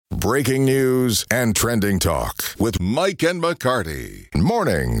breaking news and trending talk with Mike and McCarty.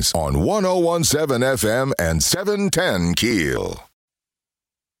 Mornings on 101.7 FM and 710 KEEL.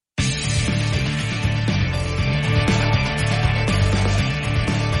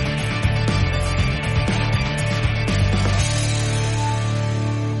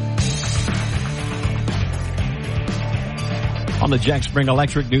 On the Jack Spring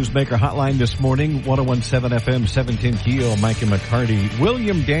Electric Newsmaker Hotline this morning, 101.7 FM, 710 KEEL, Mike and McCarty.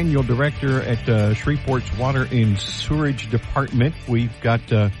 William Daniel, Director at Shreveport's Water and Sewerage Department. We've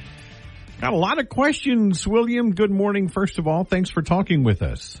got a lot of questions, William. Good morning, first of all. Thanks for talking with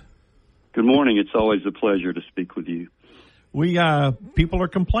us. Good morning. It's always a pleasure to speak with you. People are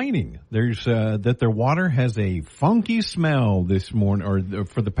complaining. There's that their water has a funky smell this morning or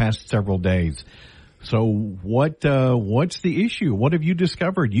for the past several days. So what's the issue? What have you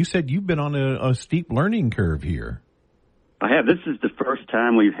discovered? You said you've been on a steep learning curve here. I have. This is the first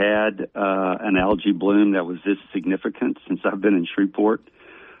time we've had an algae bloom that was this significant since I've been in Shreveport.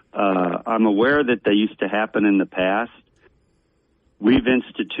 I'm aware that they used to happen in the past. We've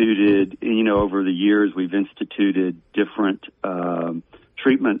instituted, over the years, we've instituted different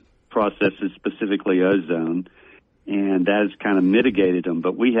treatment processes, specifically ozone, and that has kind of mitigated them.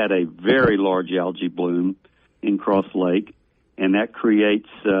 But we had a very large algae bloom in Cross Lake, and that creates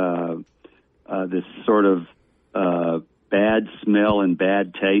this sort of bad smell and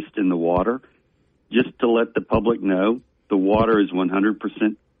bad taste in the water. Just to let the public know, the water is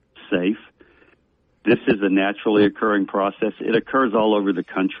 100% safe. This is a naturally occurring process. It occurs all over the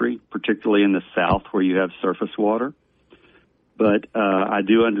country, particularly in the South where you have surface water. But I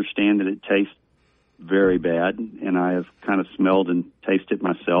do understand that it tastes very bad, and I have kind of smelled and tasted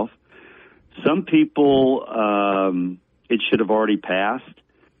myself. Some people, it should have already passed.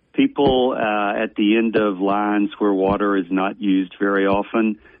 People at the end of lines where water is not used very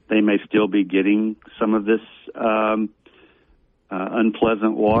often, they may still be getting some of this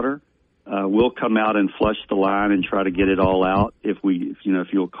unpleasant water. We'll come out and flush the line and try to get it all out if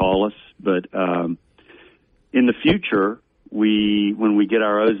you'll call us. But in the future, when we get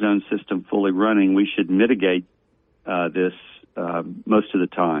our ozone system fully running, we should mitigate this most of the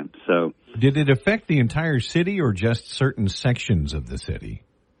time. So, did it affect the entire city or just certain sections of the city?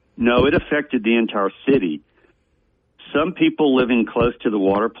 No, it affected the entire city. Some people living close to the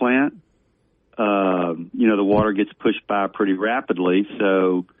water plant, the water gets pushed by pretty rapidly,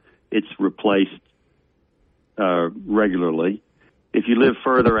 so it's replaced regularly. If you live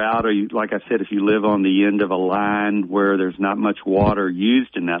further out, or like I said, if you live on the end of a line where there's not much water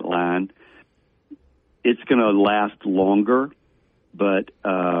used in that line, it's going to last longer, but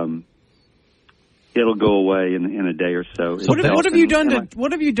it'll go away in a day or so. What have you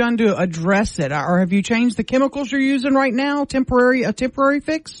done to address it, or have you changed the chemicals you're using right now? A temporary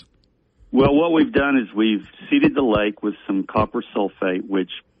fix? Well, what we've done is we've seeded the lake with some copper sulfate,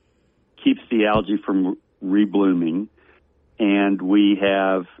 which keeps the algae from reblooming. And we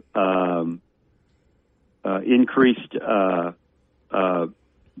have increased our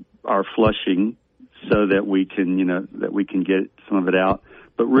flushing so that we can get some of it out.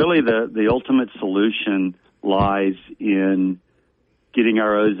 But really, the ultimate solution lies in getting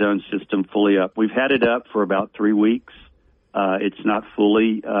our ozone system fully up. We've had it up for about 3 weeks. It's not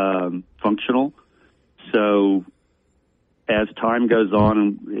fully functional. So as time goes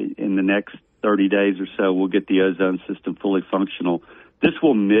on in the next 30 days or so, we'll get the ozone system fully functional. This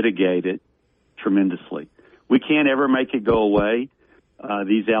will mitigate it tremendously. We can't ever make it go away.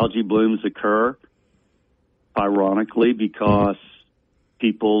 These algae blooms occur, ironically, because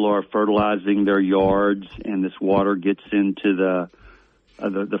people are fertilizing their yards, and this water gets into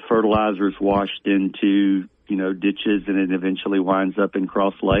the fertilizers washed into ditches, and it eventually winds up in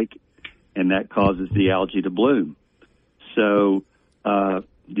Cross Lake, and that causes the algae to bloom. So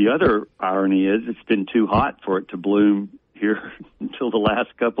the other irony is it's been too hot for it to bloom here until the last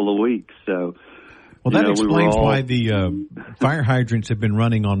couple of weeks. So, well, that explains why the fire hydrants have been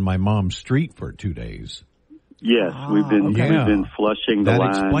running on my mom's street for 2 days. Yes, we've been flushing the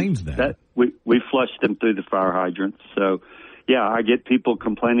line. That explains that. We flushed them through the fire hydrants. So, yeah, I get people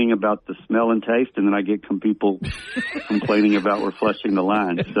complaining about the smell and taste, and then I get people complaining about we're flushing the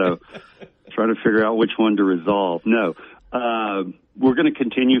line. So, try to figure out which one to resolve. No. We're going to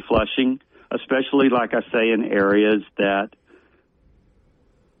continue flushing, especially, like I say, in areas that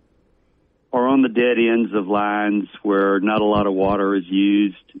are on the dead ends of lines where not a lot of water is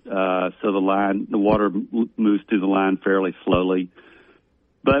used. So the water moves through the line fairly slowly.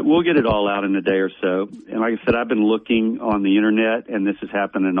 But we'll get it all out in a day or so. And like I said, I've been looking on the internet, and this is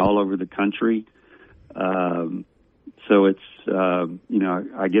happening all over the country. So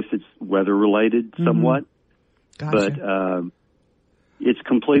I guess it's weather related somewhat, Gotcha. but it's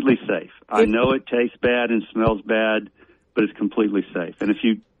completely safe. I know it tastes bad and smells bad, but it's completely safe. And if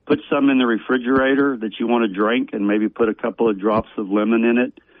you put some in the refrigerator that you want to drink and maybe put a couple of drops of lemon in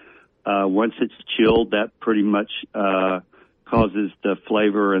it, once it's chilled, that pretty much causes the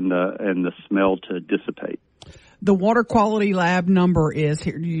flavor and the smell to dissipate. The Water Quality Lab number is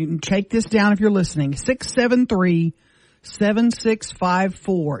here. You can take this down if you're listening.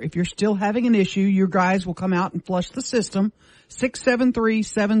 673-7654. If you're still having an issue, your guys will come out and flush the system.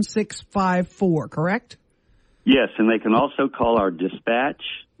 673-7654, correct? Yes, and they can also call our dispatch,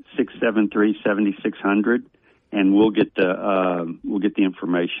 673-7600, and we'll get the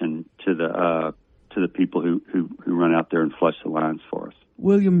information to the people who run out there and flush the lines for us.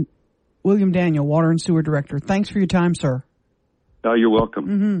 William Daniel, Water and Sewer Director. Thanks for your time, sir. Oh, you're welcome.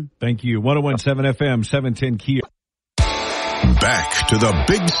 Mm-hmm. Thank you. 101.7 FM, 710 KEEL. Back to the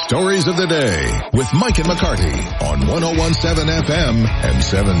big stories of the day with Mike and McCarty on 101.7 FM and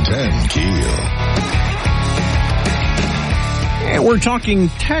 710 KEEL. And we're talking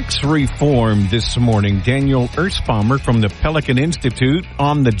tax reform this morning. Daniel Erspamer from the Pelican Institute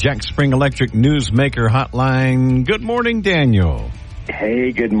on the Jack Spring Electric Newsmaker Hotline. Good morning, Daniel.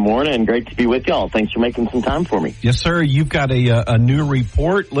 Hey, good morning. Great to be with y'all. Thanks for making some time for me. Yes, sir. You've got a new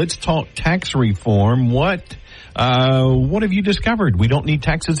report. Let's talk tax reform. What have you discovered? We don't need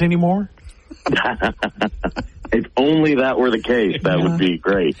taxes anymore? If only that were the case, that would be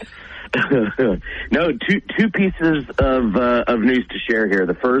great. No, two pieces of news to share here.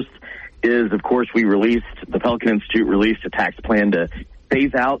 The first is, of course, the Pelican Institute released a tax plan to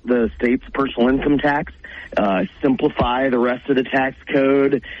phase out the state's personal income tax, simplify the rest of the tax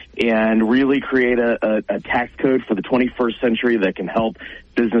code, and really create a tax code for the 21st century that can help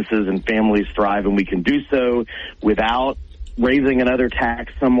businesses and families thrive. And we can do so without raising another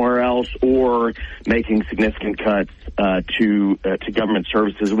tax somewhere else or making significant cuts to government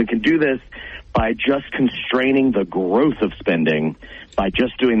services. And we can do this by just constraining the growth of spending. By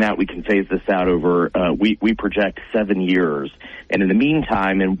just doing that, we can phase this out over, we project 7 years. And in the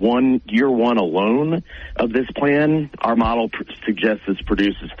meantime, in year one alone of this plan, our model suggests this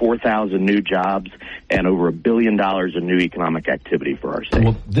produces 4,000 new jobs and over $1 billion in new economic activity for our state.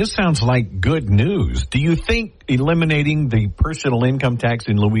 Well, this sounds like good news. Do you think eliminating the personal income tax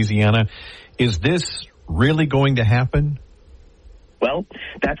in Louisiana, is this really going to happen? Well,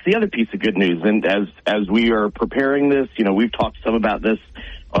 that's the other piece of good news. And as we are preparing this, we've talked some about this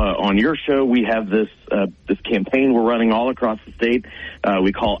on your show. We have this campaign we're running all across the state.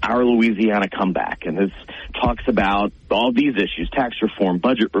 We call Our Louisiana Comeback. And this talks about all these issues: tax reform,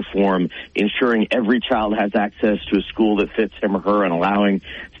 budget reform, ensuring every child has access to a school that fits him or her, and allowing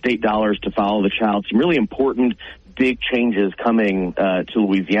state dollars to follow the child. Some really important big changes coming to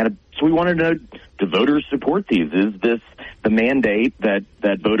Louisiana. So we wanted to know, do voters support these? Is this the mandate that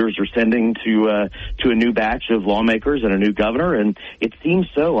voters are sending to a new batch of lawmakers and a new governor? And it seems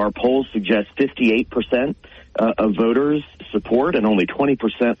so. Our polls suggest 58% of voters support and only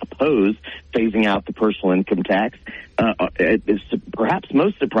 20% oppose phasing out the personal income tax. Perhaps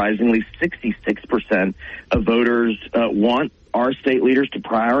most surprisingly, 66% of voters want our state leaders to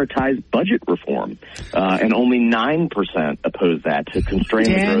prioritize budget reform, and only 9% oppose that, to constrain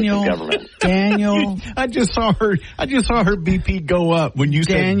the growth of government. Daniel, I just saw her BP go up when you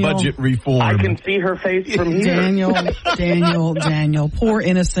said budget reform. I can see her face from here. Daniel, poor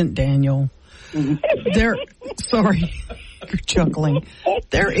innocent Daniel. Sorry, you're chuckling.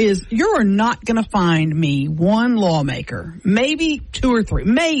 You are not going to find me one lawmaker, maybe two or three,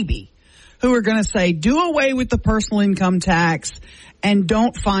 who are going to say, do away with the personal income tax and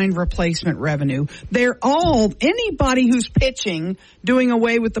don't find replacement revenue. Anybody who's pitching doing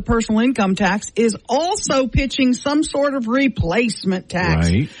away with the personal income tax is also pitching some sort of replacement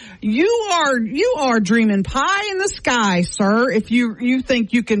tax. Right. You are dreaming pie in the sky, sir, if you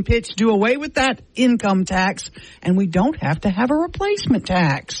think you can do away with that income tax and we don't have to have a replacement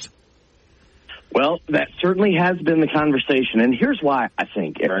tax. Well, that certainly has been the conversation. And here's why I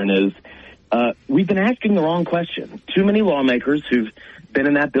think, Aaron, is we've been asking the wrong question. Too many lawmakers who've been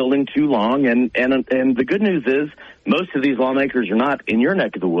in that building too long, and the good news is most of these lawmakers are not in your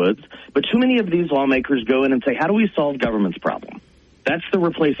neck of the woods, but too many of these lawmakers go in and say, how do we solve government's problem? That's the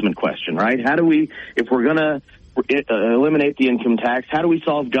replacement question, right? How do we, if we're going to eliminate the income tax, how do we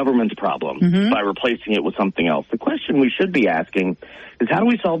solve government's problem by replacing it with something else? The question we should be asking is, how do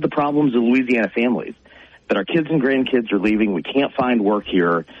we solve the problems of Louisiana families? that our kids and grandkids are leaving. We can't find work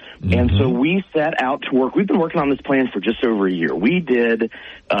here. And so we set out to work. We've been working on this plan for just over a year. We did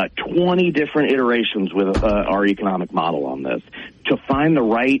 20 different iterations with our economic model on this to find the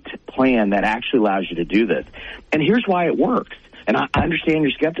right plan that actually allows you to do this. And here's why it works. And I understand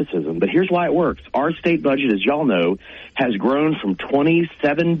your skepticism, but here's why it works. Our state budget, as y'all know, has grown from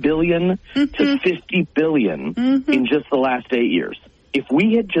 $27 billion to $50 billion in just the last 8 years. If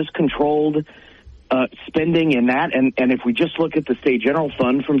we had just controlled spending in that, and if we just look at the state general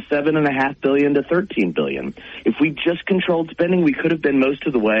fund from $7.5 billion to $13 billion, if we just controlled spending, we could have been most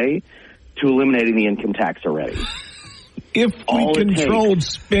of the way to eliminating the income tax already. If we controlled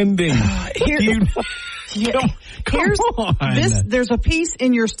spending, there's a piece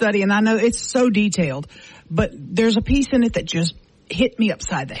in your study, and I know it's so detailed, but there's a piece in it that just hit me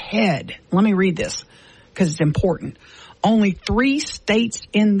upside the head. Let me read this because it's important. Only 3 states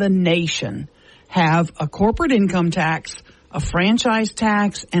in the nation have a corporate income tax, a franchise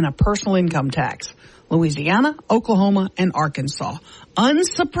tax, and a personal income tax. Louisiana, Oklahoma, and Arkansas.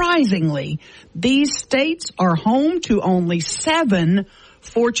 Unsurprisingly, these states are home to only 7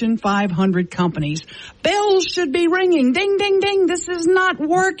 Fortune 500 companies. Bells should be ringing. Ding, ding, ding. This is not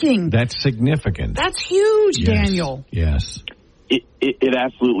working. That's significant. That's huge, yes. Daniel. Yes. It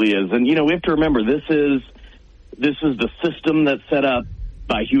absolutely is. And, we have to remember, this is the system that's set up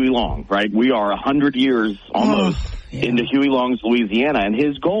by Huey Long, right? We are 100 years almost into Huey Long's Louisiana, and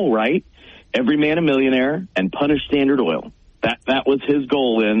his goal, right? Every man a millionaire and punish Standard Oil. That was his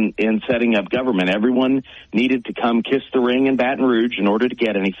goal in setting up government. Everyone needed to come kiss the ring in Baton Rouge in order to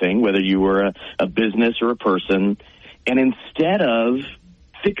get anything, whether you were a business or a person. And instead of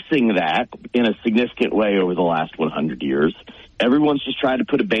fixing that in a significant way over the last 100 years, everyone's just tried to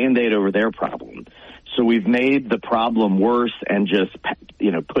put a Band-Aid over their problem. So we've made the problem worse and just,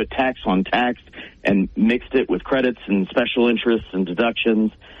 put tax on tax and mixed it with credits and special interests and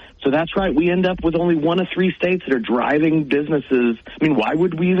deductions. So that's right. We end up with only 1 of 3 states that are driving businesses. I mean, why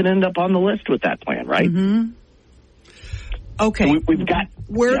would we even end up on the list with that plan, right? Mm-hmm. Okay. So we've got.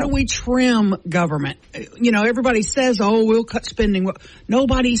 Where do we trim government? Everybody says, we'll cut spending.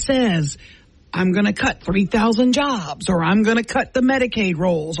 Nobody says, I'm going to cut 3,000 jobs, or I'm going to cut the Medicaid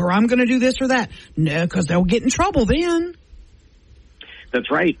rolls, or I'm going to do this or that. No, because they'll get in trouble then. That's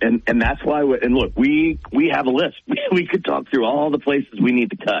right. And that's why, look, we have a list. We could talk through all the places we need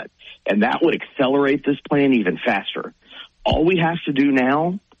to cut, and that would accelerate this plan even faster. All we have to do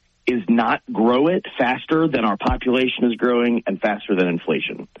now is not grow it faster than our population is growing and faster than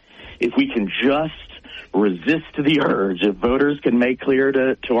inflation. If we can just resist the urge, if voters can make clear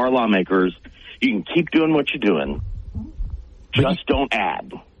to our lawmakers, you can keep doing what you're doing, just don't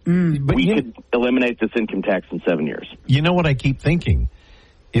add. We could eliminate this income tax in 7 years. You know what I keep thinking?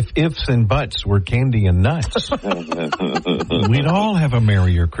 If ifs and buts were candy and nuts, we'd all have a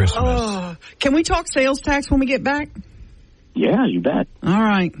merrier Christmas. Can we talk sales tax when we get back? Yeah, you bet. All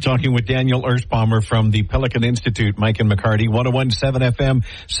right. Talking with Daniel Ersbaumer from the Pelican Institute, Mike and McCarty, 101.7 FM,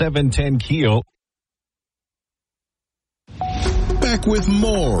 710 KEEL. Back with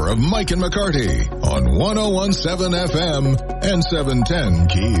more of Mike and McCarty on 101.7 FM and 710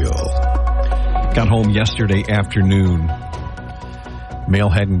 KEEL. Got home yesterday afternoon. Mail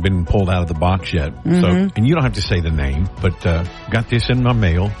hadn't been pulled out of the box yet. So, and you don't have to say the name, but got this in my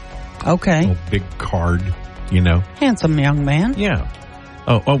mail. Okay. A big card, Handsome young man. Yeah.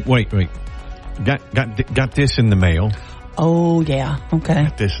 Oh, wait. Got this in the mail. Oh, yeah. Okay.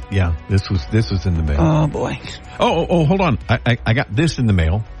 This was in the mail. Oh, boy. Oh, hold on. I got this in the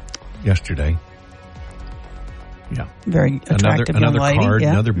mail yesterday. Yeah. Very attractive young lady. Card,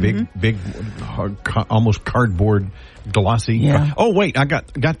 yeah. another big, hard, almost cardboard, glossy. Yeah. Oh, wait, I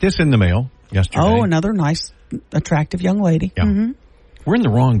got this in the mail yesterday. Oh, another nice, attractive young lady. Yeah. Mm-hmm. We're in the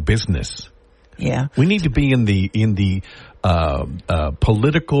wrong business. Yeah. We need to be in the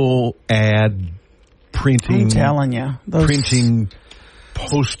political ad printing. I'm telling you. Printing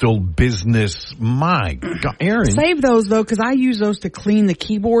postal business. My God, Aaron. Save those, though, because I use those to clean the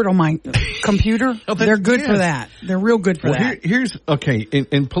keyboard on my computer. They're good for that. They're real good for that. Here's, okay,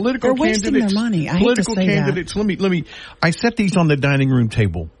 in political They're candidates. wasting their money. I hate to say candidates, let me, I set these on the dining room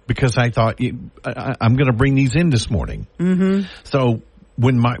table because I thought I'm going to bring these in this morning. Mm-hmm. So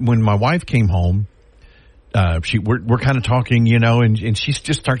when my wife came home, we're kind of talking, and she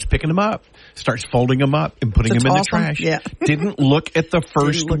just starts picking them up, starts folding them up and putting them in the trash. Yeah. Didn't look at the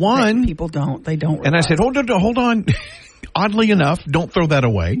first one. People don't. They don't. And I said, hold on. Oddly enough, don't throw that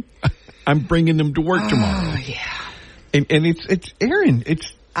away. I'm bringing them to work tomorrow. Oh, yeah. And it's Aaron.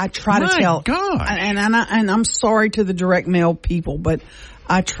 I try to tell. God. And I'm sorry to the direct mail people, but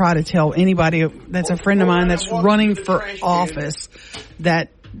I try to tell anybody that's a friend of mine that's running for office that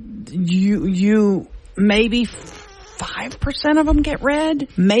you maybe 5% of them get read,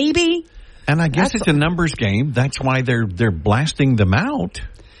 maybe. And I guess it's a numbers game. That's why they're blasting them out.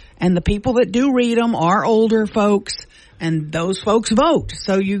 And the people that do read them are older folks, and those folks vote.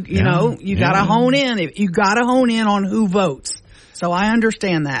 So you got to hone in. You got to hone in on who votes. So I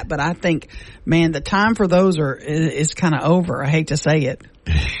understand that, but I think, man, the time for those is kind of over. I hate to say it.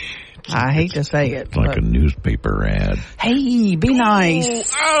 It's like a newspaper ad. Hey, be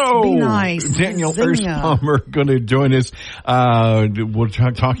nice. Oh, be nice. Daniel Erspamer going to join us. We're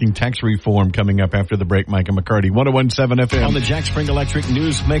talking tax reform coming up after the break. Mike and McCarty, 101.7 FM. On the Jack Spring Electric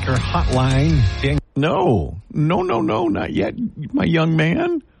Newsmaker Hotline. No, not yet, my young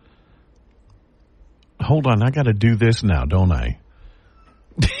man. Hold on, I got to do this now, don't I?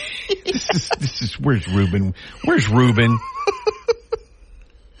 This is where's Ruben? Where's Ruben?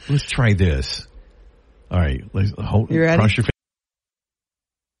 Let's try this. All right. You ready? Cross your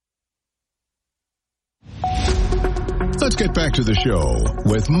Let's get back to the show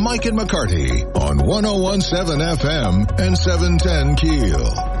with Mike and McCarty on 101.7 FM and 710 KEEL.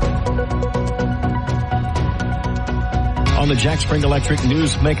 On the Jack Spring Electric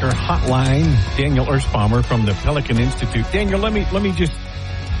Newsmaker Hotline, Daniel Erspamer from the Pelican Institute. Daniel, let me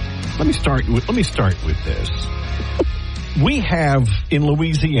start with this. We have in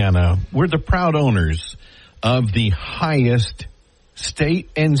Louisiana, we're the proud owners of the highest state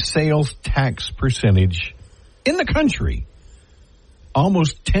and sales tax percentage in the country.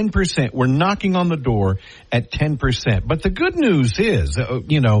 Almost 10%. We're knocking on the door at 10%. But the good news is,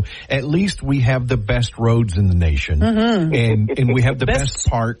 at least we have the best roads in the nation. Mm-hmm. And we have the best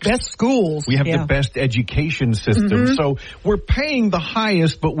parks. Best schools. We have the best education system. Mm-hmm. So we're paying the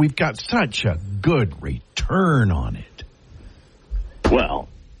highest, but we've got such a good return on it. Well,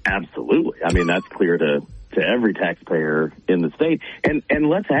 absolutely. I mean, that's clear to every taxpayer in the state. And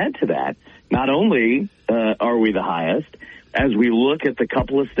let's add to that, not only are we the highest, as we look at the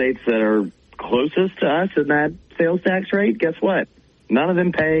couple of states that are closest to us in that sales tax rate, guess what? None of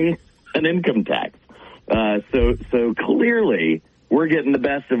them pay an income tax. So clearly we're getting the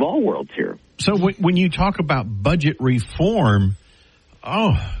best of all worlds here. So when you talk about budget reform,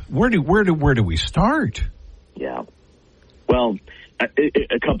 where do we start? Yeah. Well,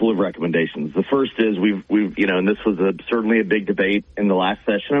 a couple of recommendations. The first is we've and this was certainly a big debate in the last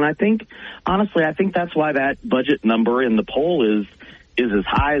session, and I think that's why that budget number in the poll is as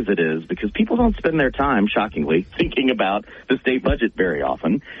high as it is, because people don't spend their time, shockingly, thinking about the state budget very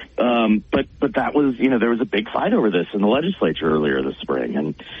often. But that was, there was a big fight over this in the legislature earlier this spring,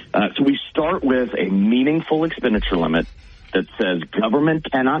 and so we start with a meaningful expenditure limit that says government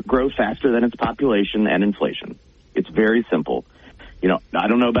cannot grow faster than its population and inflation. It's very simple. I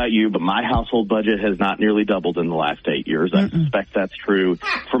don't know about you, but my household budget has not nearly doubled in the last 8 years. I suspect that's true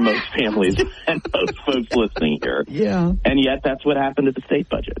for most families and most folks listening here. Yeah. And yet that's what happened to the state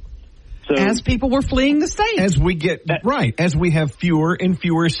budget. So, as people were fleeing the state. As we have fewer and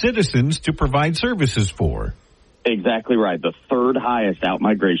fewer citizens to provide services for. Exactly right. The third highest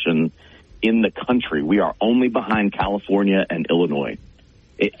out-migration in the country. We are only behind California and Illinois.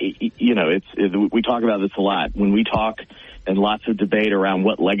 We talk about this a lot. When we talk, and lots of debate around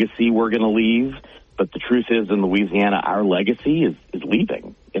what legacy we're going to leave. But the truth is, in Louisiana, our legacy is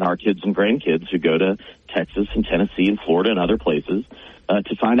leaving in our kids and grandkids who go to Texas and Tennessee and Florida and other places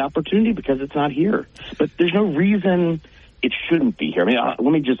to find opportunity because it's not here. But there's no reason it shouldn't be here. I mean,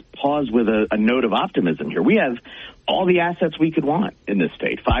 let me just pause with a note of optimism here. We have all the assets we could want in this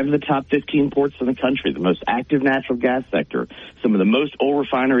state. 5 of the top 15 ports in the country, the most active natural gas sector, some of the most oil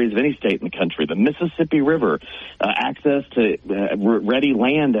refineries of any state in the country, the Mississippi River, access to ready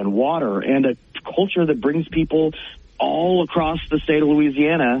land and water, and a culture that brings people all across the state of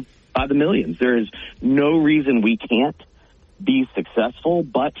Louisiana by the millions. There is no reason we can't be successful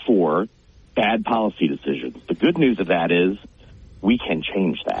but for bad policy decisions. The good news of that is we can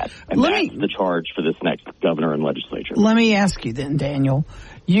change that. And that's the charge for this next governor and legislature. Let me ask you then, Daniel.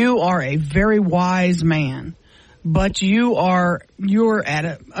 You are a very wise man, but you're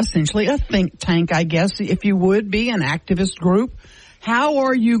at essentially a think tank, I guess, if you would be an activist group. How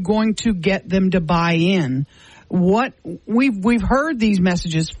are you going to get them to buy in? What we've heard these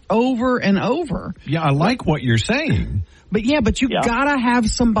messages over and over. Yeah, I like what you're saying. But you gotta have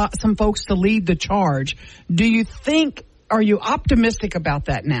some folks to lead the charge. Are you optimistic about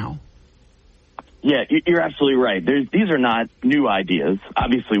that now? Yeah, you're absolutely right. These are not new ideas.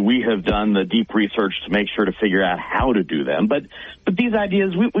 Obviously, we have done the deep research to make sure to figure out how to do them. But these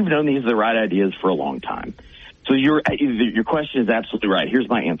ideas, we've known these are the right ideas for a long time. So your question is absolutely right. Here's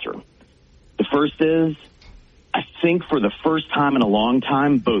my answer. The first is, I think for the first time in a long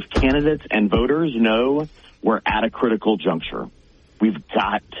time, both candidates and voters know we're at a critical juncture. We've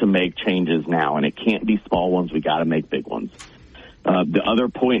got to make changes now, and it can't be small ones. We got to make big ones. The other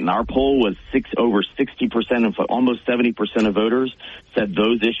point in our poll was over 60% of almost 70% of voters said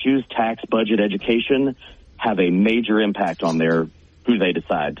those issues, tax, budget, education, have a major impact on who they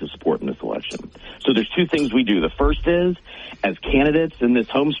decide to support in this election. So there's two things we do. The first is, as candidates in this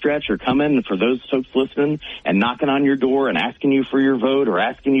home stretch are coming, for those folks listening and knocking on your door and asking you for your vote or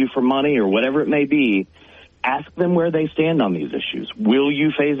asking you for money or whatever it may be, ask them where they stand on these issues. Will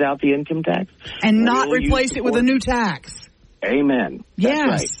you phase out the income tax? And not replace it with a new tax? Amen.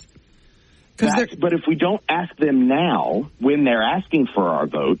 Yes. That's right. But if we don't ask them now, when they're asking for our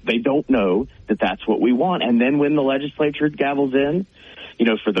vote, they don't know that that's what we want. And then when the legislature gavels in,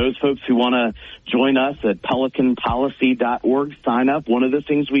 for those folks who want to join us at pelicanpolicy.org, sign up. One of the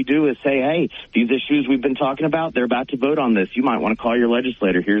things we do is say, hey, these issues we've been talking about, they're about to vote on this. You might want to call your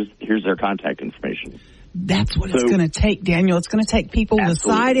legislator. Here's their contact information. That's what it's going to take, Daniel. It's going to take people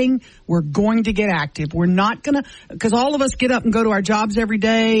deciding we're going to get active. We're not going to, because all of us get up and go to our jobs every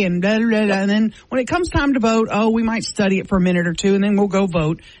day and and then when it comes time to vote, we might study it for a minute or two and then we'll go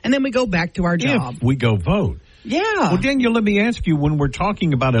vote and then we go back to our job. If we go vote. Yeah. Well, Daniel, let me ask you, when we're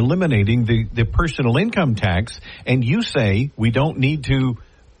talking about eliminating the personal income tax and you say we don't need to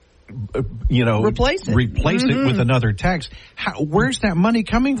replace it with another tax, where's that money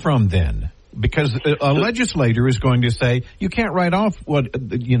coming from then? Because a legislator is going to say you can't write off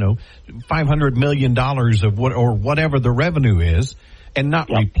 $500 million of whatever the revenue is and not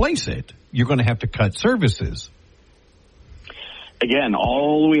replace it. You're going to have to cut services. Again,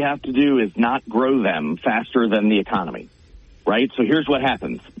 all we have to do is not grow them faster than the economy, right? So here's what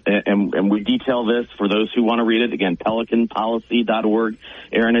happens, and we detail this for those who want to read it. Again, pelicanpolicy.org.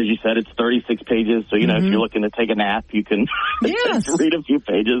 Aaron, as you said, it's 36 pages. So, if you're looking to take a nap, you can read a few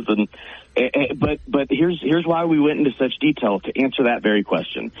pages. But here's why we went into such detail to answer that very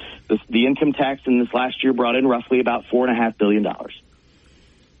question. The income tax in this last year brought in roughly about $4.5 billion.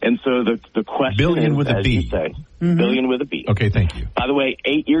 And so the question billion is, with a B. You say, billion with a B. Okay, thank you. By the way,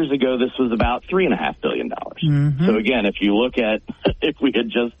 8 years ago, this was about $3.5 billion. So again, if you look at if we had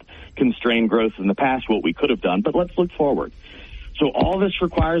just constrained growth in the past, what we could have done, but let's look forward. So all this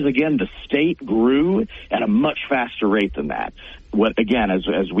requires, again, the state grew at a much faster rate than that.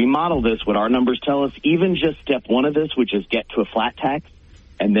 As we model this, what our numbers tell us, even just step one of this, which is get to a flat tax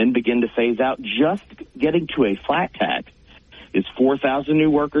and then begin to phase out, just getting to a flat tax is 4,000 new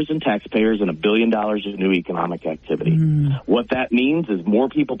workers and taxpayers and $1 billion of new economic activity. What that means is more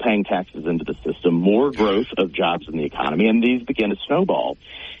people paying taxes into the system, more growth of jobs in the economy, and these begin to snowball.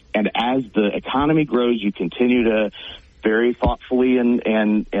 And as the economy grows, you continue to very thoughtfully and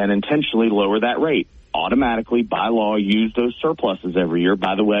intentionally lower that rate. Automatically, by law, use those surpluses every year.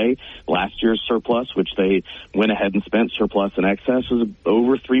 By the way, last year's surplus, which they went ahead and spent surplus in excess, was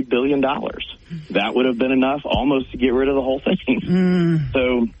over $3 billion. That would have been enough almost to get rid of the whole thing.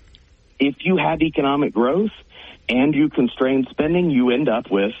 So if you have economic growth and you constrain spending, you end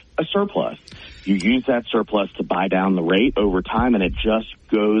up with a surplus. You use that surplus to buy down the rate over time, and it just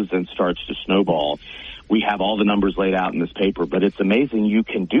goes and starts to snowball. We have all the numbers laid out in this paper, but it's amazing. You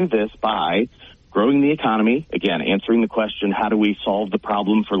can do this by growing the economy, again, answering the question, how do we solve the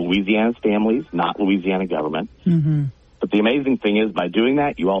problem for Louisiana's families, not Louisiana government? But the amazing thing is, by doing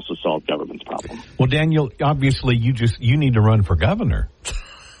that, you also solve government's problem. Well, Daniel, obviously you need to run for governor.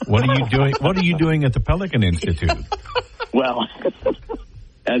 What are you doing? What are you doing at the Pelican Institute? Well,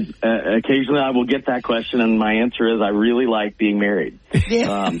 occasionally I will get that question, and my answer is I really like being married.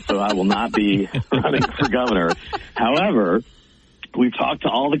 So I will not be running for governor. However, we've talked to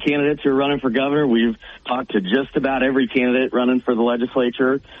all the candidates who are running for governor. We've talked to just about every candidate running for the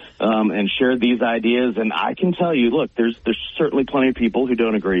legislature and shared these ideas. And I can tell you, look, there's certainly plenty of people who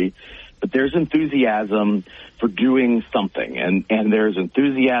don't agree, but there's enthusiasm for doing something. And there's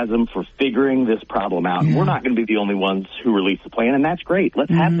enthusiasm for figuring this problem out. And we're not going to be the only ones who release the plan, and that's great.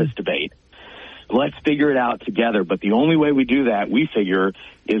 Let's have this debate. Let's figure it out together. But the only way we do that, we figure,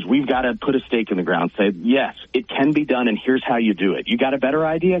 is we've got to put a stake in the ground, say, yes, it can be done, and here's how you do it. You got a better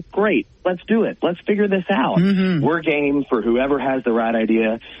idea? Great. Let's do it. Let's figure this out. We're game for whoever has the right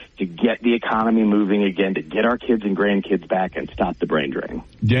idea to get the economy moving again, to get our kids and grandkids back and stop the brain drain.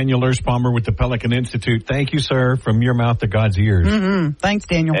 Daniel Erspalmer with the Pelican Institute. Thank you, sir. From your mouth to God's ears. Thanks,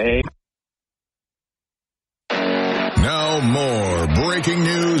 Daniel. Hey. Now more breaking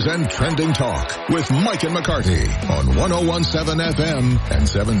news and trending talk with Mike and McCarty on 101.7 FM and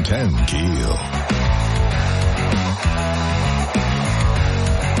 710 KEEL.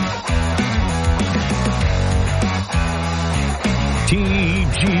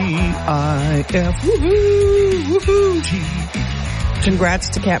 G-I-F. Woohoo! Woohoo! G. Congrats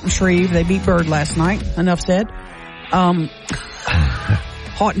to Captain Shreve. They beat Bird last night. Enough said. Houghton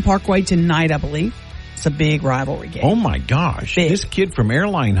Parkway tonight, I believe. It's a big rivalry game. Oh, my gosh. Big. This kid from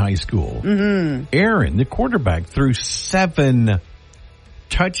Airline High School, Aaron, the quarterback, threw 7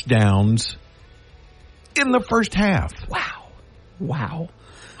 touchdowns in the first half. Wow.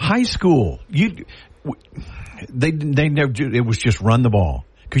 High school. They never, it was just run the ball.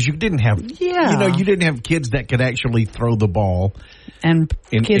 Because you didn't have, you didn't have kids that could actually throw the ball. And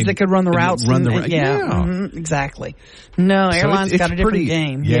kids that could run the routes. Yeah. Exactly. No, Airline's got a different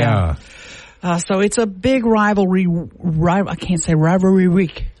game. Yeah. So it's a big rivalry. I can't say rivalry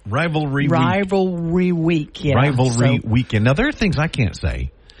week. Rivalry week. Yeah. Rivalry weekend. Now there are things I can't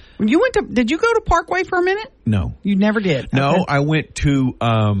say. Did you go to Parkway for a minute? No. You never did? No, okay. I went to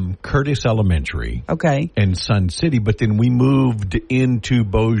Curtis Elementary. Okay. And Sun City, but then we moved into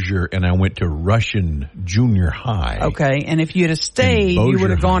Bossier and I went to Russian Junior High. Okay. And if you had stayed, you would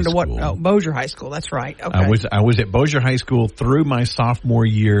have gone to what? Oh, Bossier High School. That's right. Okay. I was at Bossier High School through my sophomore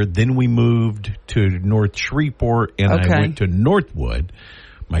year. Then we moved to North Shreveport and I went to Northwood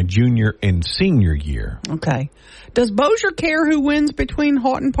my junior and senior year. Okay. Does Bossier care who wins between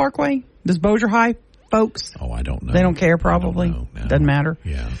Houghton Parkway? Does Bossier High folks? Oh, I don't know. They don't care, probably. No. Doesn't matter.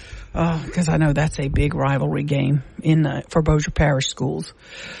 Yeah. Because I know that's a big rivalry game for Bossier Parish schools.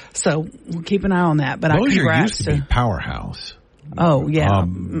 So we'll keep an eye on that. But Bossier used to be powerhouse. Oh, yeah.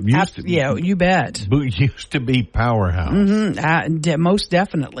 You bet. Used to be powerhouse. Most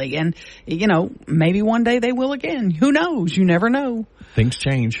definitely. And, maybe one day they will again. Who knows? You never know. Things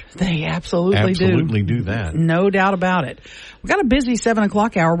change. They absolutely do that. No doubt about it. We've got a busy 7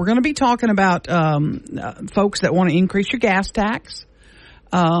 o'clock hour. We're going to be talking about folks that want to increase your gas tax.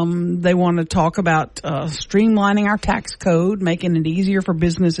 They want to talk about streamlining our tax code, making it easier for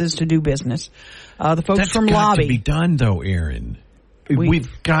businesses to do business. The folks That's from got Lobby. To be done, though, Aaron.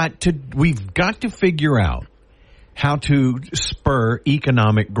 We've got to figure out how to spur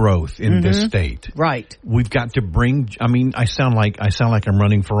economic growth in this state. Right. We've got to bring. I mean, I sound like I'm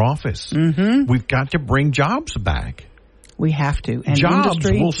running for office. We've got to bring jobs back. We have to. And jobs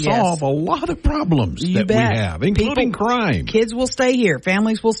will solve a lot of problems we have, including crime. Kids will stay here.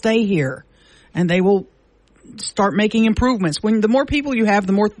 Families will stay here. And they will start making improvements. When the more people you have,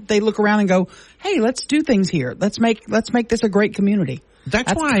 the more they look around and go, hey, let's do things here. Let's make this a great community.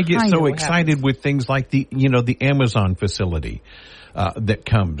 That's why I get so excited with things like the Amazon facility that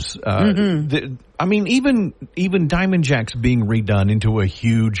comes. Even Diamond Jack's being redone into a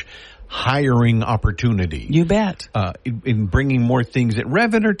huge hiring opportunity. You bet. In bringing more things at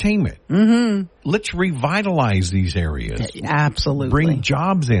Rev Entertainment. Let's revitalize these areas. Absolutely. Bring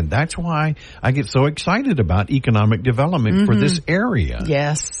jobs in. That's why I get so excited about economic development for this area.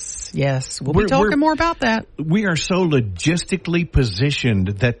 Yes. We'll be talking more about that. We are so logistically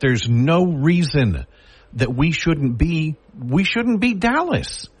positioned that there's no reason that we shouldn't be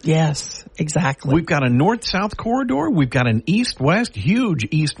Dallas. Yes, exactly. We've got a north-south corridor. We've got an east-west, huge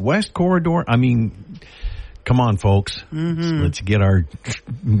east-west corridor. I mean, come on, folks. Let's get our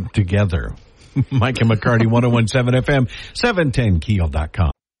together. Mike and McCarty, 101.7 FM,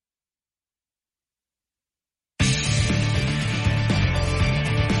 710KEEL.com.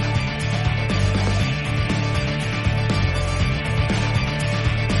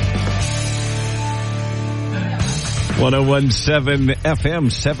 .101.7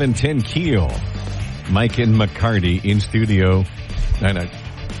 FM, 710 KEEL. Mike and McCarty in studio.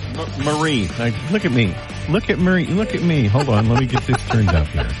 Marie, look at me. Look at Marie. Look at me. Hold on. Let me get this turned up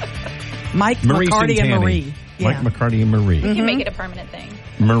here. Mike, McCarty, and Marie. Mike, McCarty, and Marie. We can make it a permanent thing.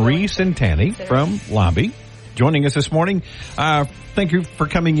 Marie Centani from Lobby joining us this morning. Thank you for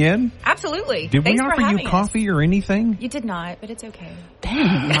coming in. Absolutely. Did we offer you coffee or anything? You did not, but it's okay.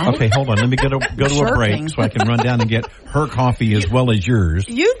 Dang. Okay, hold on. Let me go to a break so I can run down and get her coffee as well as yours.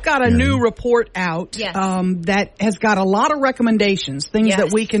 You've got a new report out that has got a lot of recommendations, things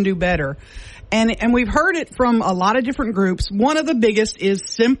that we can do better. And we've heard it from a lot of different groups. One of the biggest is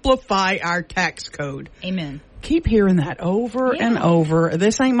simplify our tax code. Amen. Keep hearing that over and over.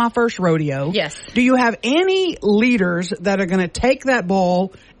 This ain't my first rodeo. Yes. Do you have any leaders that are going to take that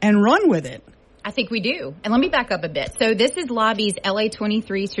ball and run with it? I think we do. And let me back up a bit. So this is Lobby's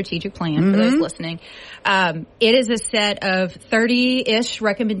LA23 strategic plan for those listening. It is a set of 30-ish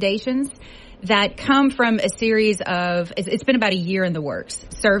recommendations that come from a series of, it's been about a year in the works,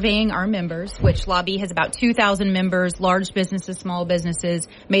 surveying our members, which Lobby has about 2,000 members, large businesses, small businesses,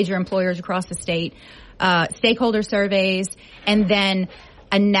 major employers across the state, stakeholder surveys, and then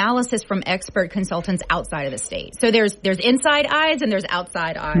analysis from expert consultants outside of the state. So there's inside eyes and there's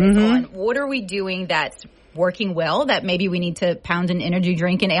outside eyes on what are we doing that's working well, that maybe we need to pound an energy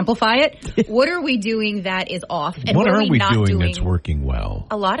drink and amplify it. What are we doing that is off? And what are we not doing that's working well?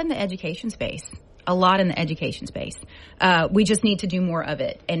 A lot in the education space. We just need to do more of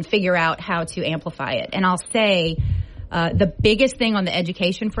it and figure out how to amplify it. And I'll say the biggest thing on the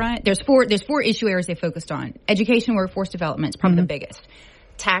education front, there's four issue areas they focused on. Education, workforce development is probably the biggest.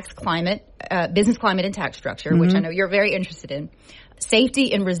 Tax climate, business climate and tax structure, which I know you're very interested in.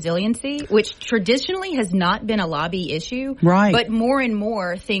 Safety and resiliency, which traditionally has not been a lobby issue. Right. But more and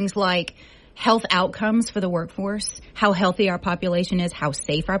more things like health outcomes for the workforce, how healthy our population is, how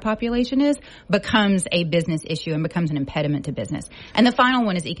safe our population is, becomes a business issue and becomes an impediment to business. And the final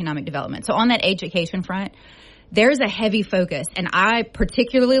one is economic development. So on that education front, there's a heavy focus, and I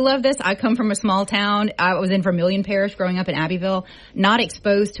particularly love this. I come from a small town. I was in Vermilion Parish growing up in Abbeville, not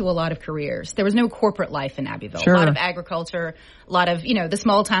exposed to a lot of careers. There was no corporate life in Abbeville. Sure. A lot of agriculture, a lot of, the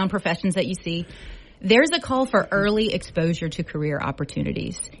small town professions that you see. There's a call for early exposure to career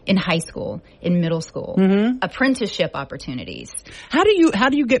opportunities in high school, in middle school, apprenticeship opportunities. How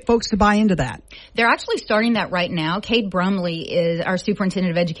do you get folks to buy into that? They're actually starting that right now. Kate Brumley is our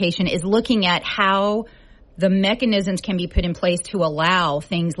superintendent of education, is looking at how the mechanisms can be put in place to allow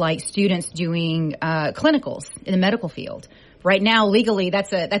things like students doing clinicals in the medical field. Right now, legally,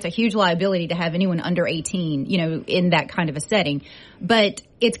 that's a huge liability to have anyone under 18, in that kind of a setting. But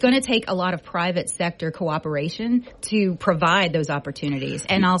it's going to take a lot of private sector cooperation to provide those opportunities.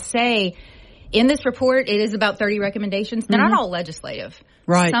 And I'll say, in this report, it is about 30 recommendations. They're not all legislative.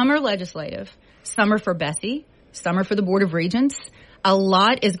 Right. Some are legislative. Some are for Bessie. Some are for the Board of Regents. A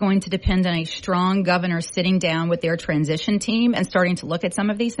lot is going to depend on a strong governor sitting down with their transition team and starting to look at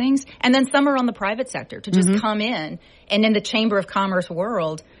some of these things. And then some are on the private sector to just come in and in the Chamber of Commerce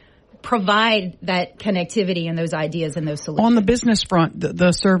world provide that connectivity and those ideas and those solutions. On the business front,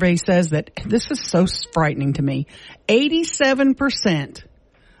 the survey says that this is so frightening to me. 87%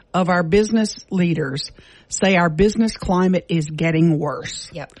 of our business leaders say our business climate is getting worse.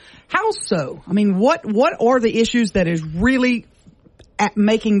 Yep. How so? I mean, what are the issues that is really at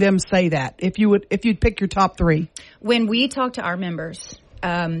making them say that? If you'd pick your top three. When we talk to our members,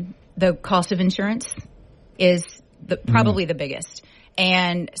 the cost of insurance is probably the biggest.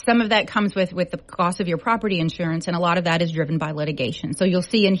 And some of that comes with the cost of your property insurance, and a lot of that is driven by litigation. So you'll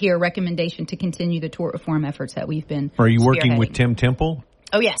see in here a recommendation to continue the tort reform efforts that we've been Are you working with Tim Temple?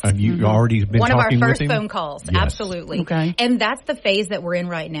 Oh, yes. Have you already been One of talking our with first him? phone calls. Yes. Absolutely. Okay. And that's the phase that we're in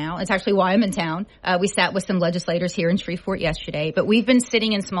right now. It's actually why I'm in town. We sat with some legislators here in Shreveport yesterday, but we've been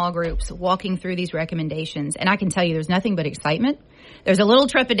sitting in small groups walking through these recommendations. And I can tell you there's nothing but excitement. There's a little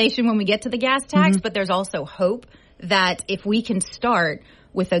trepidation when we get to the gas tax, but there's also hope that if we can start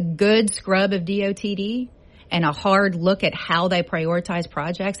with a good scrub of DOTD and a hard look at how they prioritize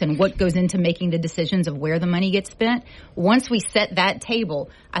projects and what goes into making the decisions of where the money gets spent. Once we set that table,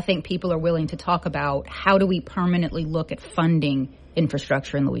 I think people are willing to talk about how do we permanently look at funding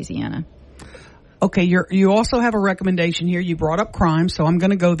infrastructure in Louisiana. Okay, you also have a recommendation here. You brought up crime, so I'm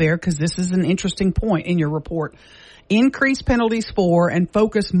going to go there because this is an interesting point in your report. Increase penalties for and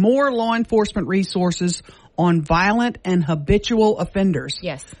focus more law enforcement resources on violent and habitual offenders.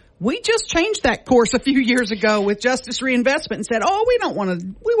 Yes. We just changed that course a few years ago with Justice Reinvestment and said, we don't want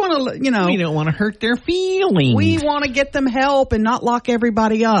to hurt their feelings. We want to get them help and not lock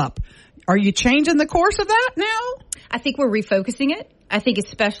everybody up. Are you changing the course of that now? I think we're refocusing it. I think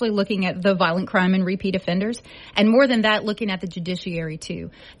especially looking at the violent crime and repeat offenders. And more than that, looking at the judiciary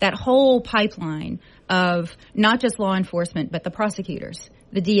too. That whole pipeline of not just law enforcement, but the prosecutors,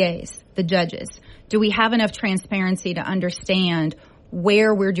 the DAs, the judges. Do we have enough transparency to understand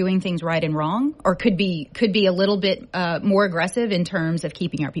where we're doing things right and wrong, or could be a little bit more aggressive in terms of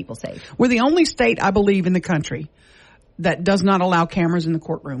keeping our people safe? We're the only state, I believe, in the country that does not allow cameras in the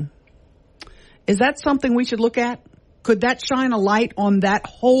courtroom. Is that something we should look at? Could that shine a light on that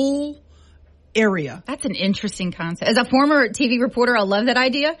whole area? That's an interesting concept. As a former TV reporter, I love that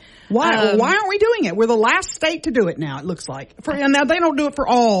idea. Why aren't we doing it? We're the last state to do it now, it looks like. Now, they don't do it for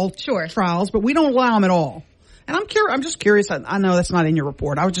all trials, but we don't allow them at all. And I'm just curious. I know that's not in your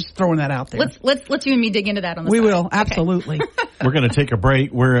report. I was just throwing that out there. Let's you and me dig into that on the side. We will, absolutely. Okay. We're going to take a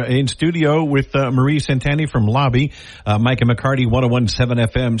break. We're in studio with Marie Santani from Lobby, Mike and McCarty, 101.7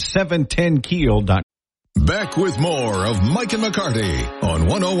 FM, 710 KEEL. Back with more of Mike and McCarty on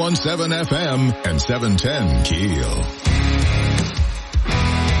 101.7 FM and 710 KEEL.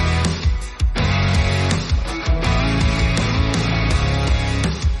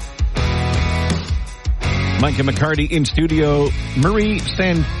 Mike and McCarty in studio. Marie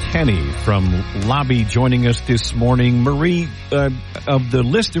Santani from Lobby joining us this morning. Marie, of the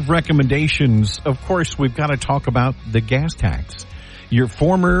list of recommendations, of course, we've got to talk about the gas tax. Your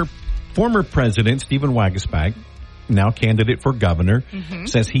former president, Stephen Waguespack, now candidate for governor,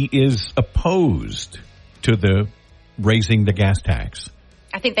 says he is opposed to the raising the gas tax.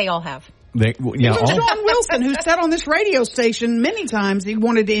 I think they all have. Sean Wilson, who said on this radio station many times he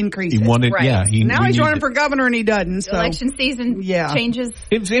wanted to increase it. Now he's running for governor and he doesn't. So. Election season changes.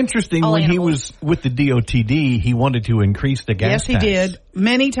 It's interesting when he was with the DOTD, he wanted to increase the gas tax. Yes, he did.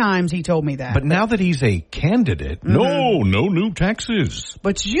 Many times he told me that. But now that he's a candidate, no new taxes.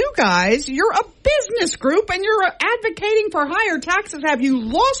 But you guys, you're a business group and you're advocating for higher taxes. Have you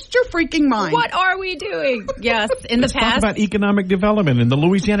lost your freaking mind? What are we doing? Yes, Let's talk about economic development and the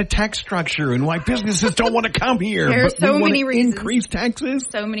Louisiana tax structure and why businesses don't want to come here. There are so many reasons. Increase taxes?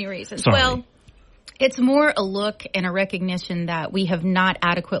 So many reasons. Sorry. Well, it's more a look and a recognition that we have not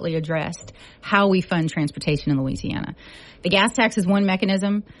adequately addressed how we fund transportation in Louisiana. The gas tax is one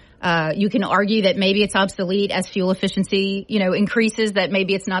mechanism. You can argue that maybe it's obsolete as fuel efficiency, increases, that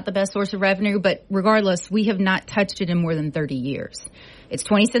maybe it's not the best source of revenue. But regardless, we have not touched it in more than 30 years. It's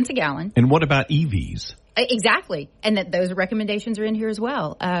 20 cents a gallon. And what about EVs? Exactly. And that those recommendations are in here as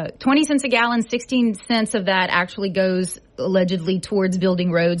well. 20 cents a gallon, 16 cents of that actually goes allegedly towards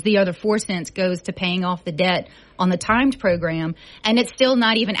building roads. The other 4 cents goes to paying off the debt on the timed program. And it's still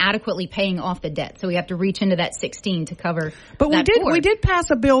not even adequately paying off the debt. So we have to reach into that 16 to cover. But we did pass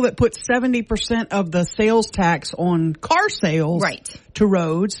a bill that put 70% of the sales tax on car sales to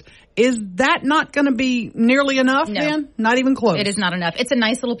roads. Is that not going to be nearly enough then? Not even close. It is not enough. It's a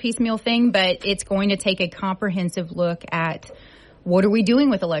nice little piecemeal thing, but it's going to take a comprehensive look at what are we doing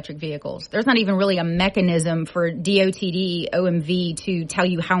with electric vehicles. There's not even really a mechanism for DOTD, OMV to tell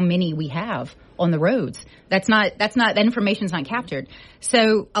you how many we have on the roads. That information's not captured.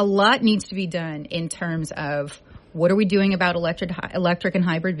 So a lot needs to be done in terms of what are we doing about electric and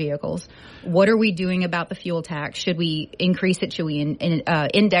hybrid vehicles? What are we doing about the fuel tax? Should we increase it? Should we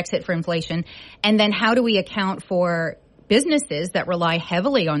index it for inflation? And then how do we account for businesses that rely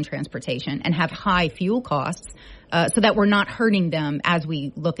heavily on transportation and have high fuel costs so that we're not hurting them as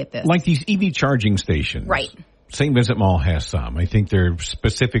we look at this? Like these EV charging stations. Right. St. Vincent Mall has some. I think they're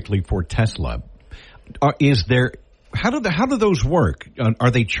specifically for Tesla. How do those work?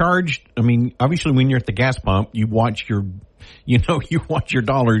 Are they charged? I mean, obviously when you're at the gas pump, you watch your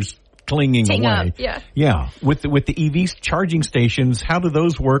dollars clinging away. Up, yeah. With the EV charging stations, how do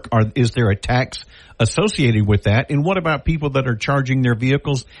those work? Is there a tax associated with that? And what about people that are charging their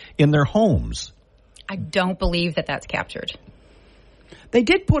vehicles in their homes? I don't believe that that's captured. They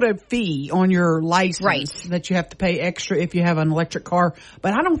did put a fee on your license that you have to pay extra if you have an electric car,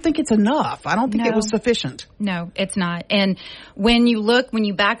 but I don't think it's enough. I don't think it was sufficient. No, it's not. And when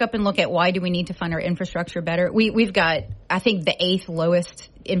you back up and look at why do we need to fund our infrastructure better, we've got, I think, the 8th lowest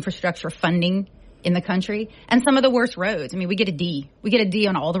infrastructure funding in the country and some of the worst roads. I mean, we get a D. We get a D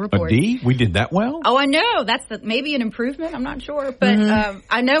on all the reports. A D? We did that well? Oh, I know. That's maybe an improvement. I'm not sure. But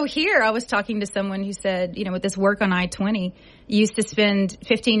I know here I was talking to someone who said, with this work on I-20, you used to spend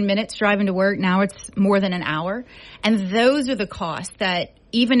 15 minutes driving to work. Now it's more than an hour. And those are the costs that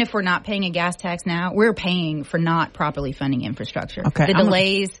even if we're not paying a gas tax now, we're paying for not properly funding infrastructure. Okay, the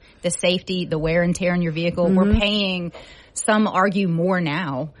delays, the safety, the wear and tear on your vehicle. We're paying, some argue, more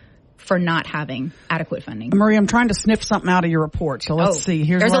now for not having adequate funding. Marie, I'm trying to sniff something out of your report, so let's see.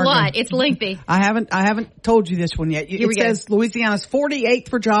 There's a lot. It's lengthy. I haven't told you this one yet. It says Louisiana's 48th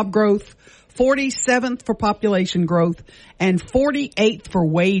for job growth, 47th for population growth, and 48th for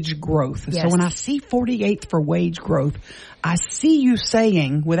wage growth. Yes. So when I see 48th for wage growth, I see you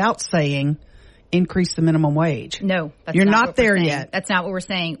saying, without saying, increase the minimum wage. No, you're not there yet. That's not what we're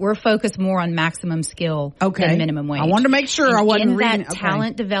saying. We're focused more on maximum skill than minimum wage. I wanted to make sure I wasn't reading. In that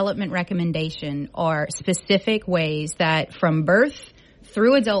talent development recommendation are specific ways that from birth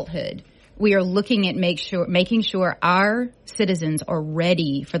through adulthood, we are looking at making sure our citizens are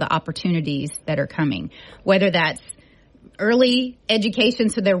ready for the opportunities that are coming, whether that's early education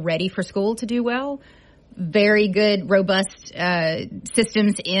so they're ready for school to do well, very good, robust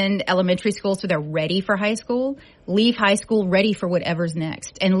systems in elementary school so they're ready for high school, leave high school ready for whatever's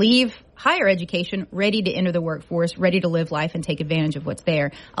next, and leave higher education ready to enter the workforce, ready to live life and take advantage of what's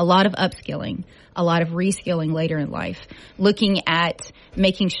there. A lot of upskilling, a lot of reskilling later in life, looking at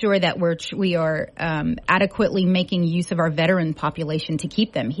making sure that we are adequately making use of our veteran population to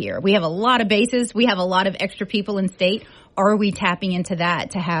keep them here. We have a lot of bases. We have a lot of extra people in state. Are we tapping into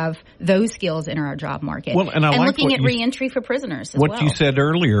that to have those skills in our job market? Well, and looking at reentry for prisoners as well. What you said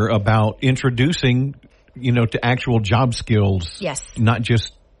earlier about introducing to actual job skills. Yes. Not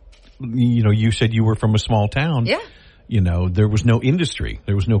just, you said you were from a small town. Yeah. There was no industry.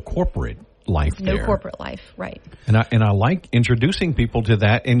 There was no corporate life there. No corporate life, right. And I like introducing people to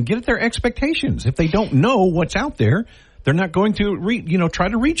that and get their expectations. If they don't know what's out there, they're not going to try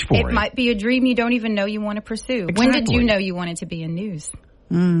to reach for it. It might be a dream you don't even know you want to pursue. Exactly. When did you know you wanted to be in news?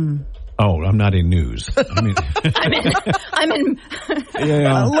 Oh, I'm not in news. I'm in.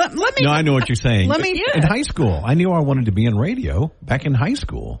 Yeah. Let me. No, I know what you're saying. Yeah. In high school, I knew I wanted to be in radio back in high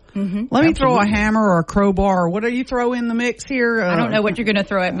school. Mm-hmm. Let me throw a hammer or a crowbar. What do you throw in the mix here? I don't know what you're going to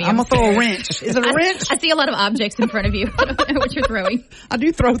throw at me. I'm going to throw a wrench. Is it a wrench? I see a lot of objects in front of you. I don't know what you're throwing. I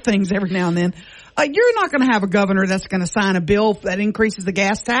do throw things every now and then. You're not going to have a governor that's going to sign a bill that increases the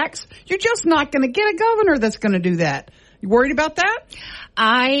gas tax. You're just not going to get a governor that's going to do that. You worried about that?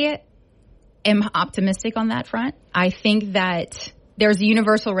 I am optimistic on that front. I think that there's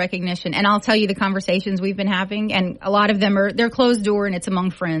universal recognition, and I'll tell you the conversations we've been having, and a lot of them they're closed door and it's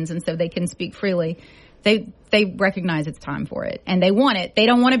among friends, and so they can speak freely. They recognize it's time for it, and they want it. They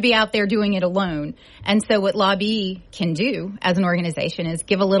don't want to be out there doing it alone. And so what Lobby can do as an organization is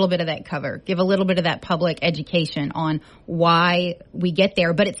give a little bit of that cover, give a little bit of that public education on why we get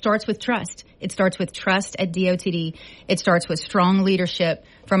there. But it starts with trust. It starts with trust at DOTD. It starts with strong leadership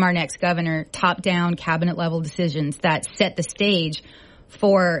from our next governor, top-down cabinet-level decisions that set the stage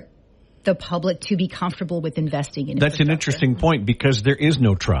for the public to be comfortable with investing in. That's an interesting point, because there is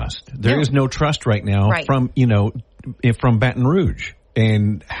no trust. There is no trust right now from Baton Rouge.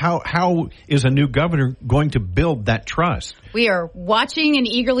 And how is a new governor going to build that trust? We are watching and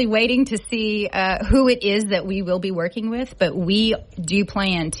eagerly waiting to see who it is that we will be working with, but we do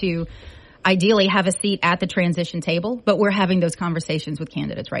plan to ideally have a seat at the transition table, but we're having those conversations with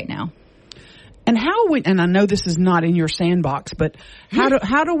candidates right now. And and I know this is not in your sandbox, but how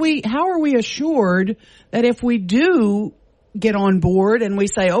are we assured that if we do get on board and we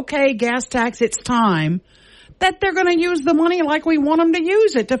say, okay, gas tax, it's time, that they're going to use the money like we want them to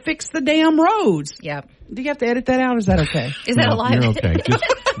use it to fix the damn roads? Yeah. Do you have to edit that out? Is that okay? Is that a lie? You're okay. Just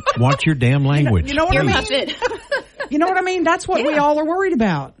watch your damn language. You know what I mean? You know what I mean? That's what we all are worried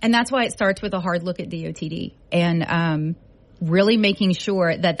about. And that's why it starts with a hard look at DOTD. And, really making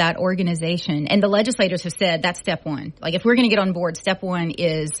sure that organization, and the legislators have said that's step one. Like, if we're going to get on board, step one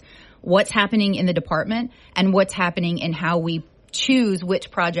is what's happening in the department and what's happening in how we choose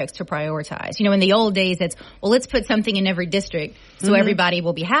which projects to prioritize. In the old days, it's, well, let's put something in every district so everybody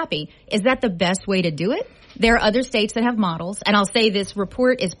will be happy. Is that the best way to do it? There are other states that have models, and I'll say this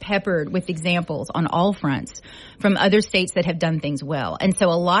report is peppered with examples on all fronts from other states that have done things well. And so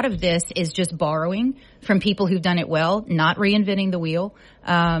a lot of this is just borrowing from people who've done it well, not reinventing the wheel.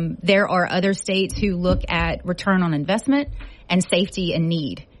 There are other states who look at return on investment and safety and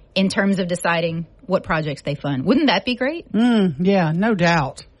need in terms of deciding what projects they fund. Wouldn't that be great? Yeah, no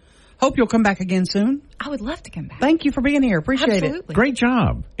doubt. Hope you'll come back again soon. I would love to come back. Thank you for being here. Appreciate it. Great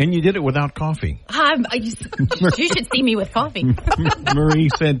job. And you did it without coffee. You should see me with coffee. Marie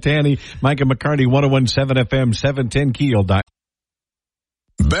Santani, Micah McCarty, 101.7 FM, 710 KEEL.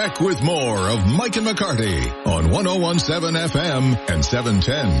 Back with more of Mike and McCarty on 101.7 FM and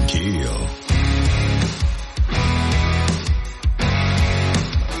 710 KEEL.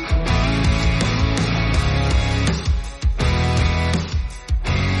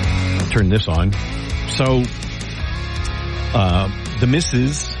 Turn this on. So, the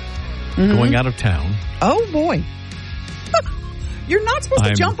missus going out of town. Oh, boy. You're not supposed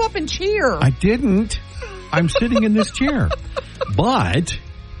to jump up and cheer. I didn't. I'm sitting in this chair. But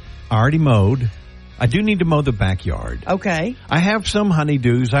I already mowed. I do need to mow the backyard. Okay. I have some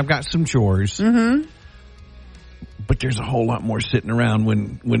honeydews. I've got some chores. Mm-hmm. But there's a whole lot more sitting around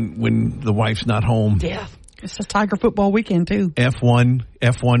when the wife's not home. Yeah. It's a Tiger football weekend, too.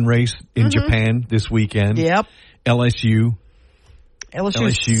 F1 race in Japan this weekend. Yep. LSU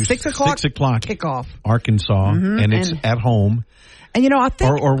 6 o'clock kickoff. Arkansas, and it's at home. And I think,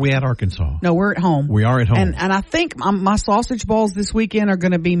 or are we at Arkansas? No, we're at home. We are at home. And I think my sausage balls this weekend are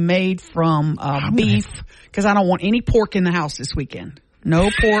going to be made from beef, because I don't want any pork in the house this weekend.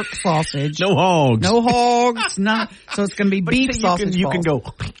 No pork sausage. No hogs. No hogs. So it's going to be beef sausage you balls. can go,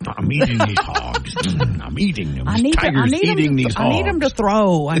 I'm eating these hogs. I'm eating them. These hogs. I need them to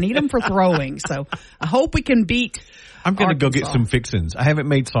throw. I need them for throwing. So I hope we can beat I'm going to go get some fixins. I haven't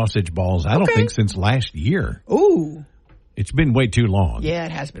made sausage balls, I don't think, since last year. Ooh. It's been way too long. Yeah,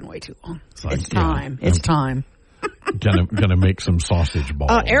 it has been way too long. Like, it's time. It's time. Gonna make some sausage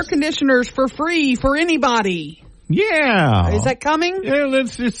balls. Air conditioners for free for anybody. Yeah. Is that coming? Yeah,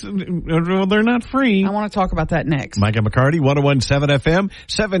 well, they're not free. I want to talk about that next. Micah McCarty, 101.7 FM,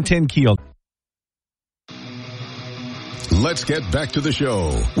 710 KEEL. let's get back to the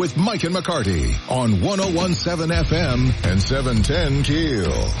show with Mike and McCarty on 101.7 FM and 710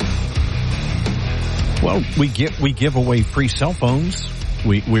 KEEL. Well, we give away free cell phones.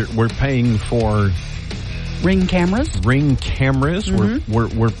 We're paying for Ring cameras.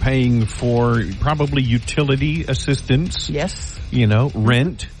 Mm-hmm. We're paying for probably utility assistance. Yes.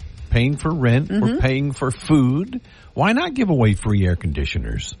 Rent. Paying for rent. Mm-hmm. We're paying for food. Why not give away free air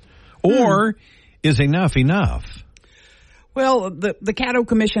conditioners? Or is enough? Well, the Caddo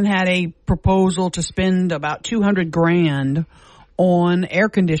Commission had a proposal to spend about $200,000 on air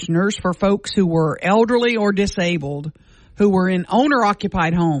conditioners for folks who were elderly or disabled, who were in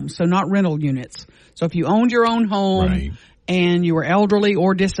owner-occupied homes, so not rental units. So if you owned your own home and you were elderly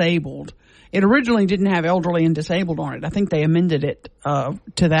or disabled, it originally didn't have elderly and disabled on it. I think they amended it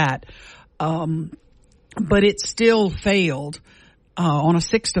to that, but it still failed. On a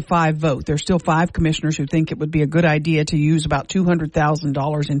 6-5 vote. There's still 5 commissioners who think it would be a good idea to use about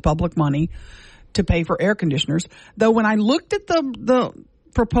 $200,000 in public money to pay for air conditioners. Though when I looked at the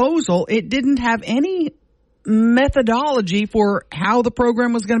proposal, it didn't have any methodology for how the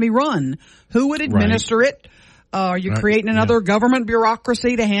program was going to be run. Who would administer it? Are you creating another government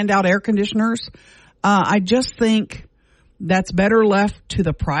bureaucracy to hand out air conditioners? I just think that's better left to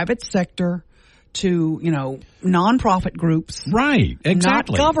the private sector, to, nonprofit groups. Right,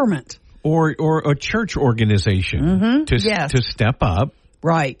 exactly. Not government. Or a church organization to step up.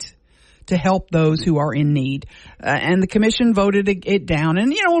 Right. To help those who are in need. And the commission voted it down.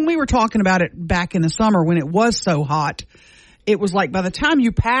 And, when we were talking about it back in the summer when it was so hot, it was like by the time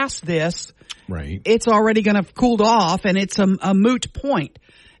you pass this, it's already going to have cooled off and it's a moot point.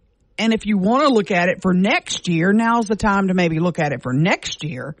 And if you want to look at it for next year, now's the time to maybe look at it for next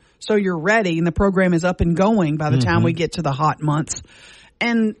year. So you're ready and the program is up and going by the time we get to the hot months.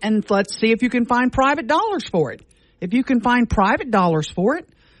 And let's see if you can find private dollars for it. If you can find private dollars for it,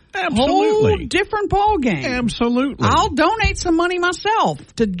 absolutely. Whole different ball game. Absolutely. I'll donate some money myself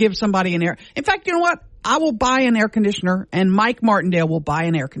to give somebody an air. In fact, you know what? I will buy an air conditioner and Mike Martindale will buy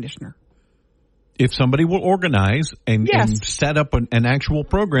an air conditioner. If somebody will organize and set up an actual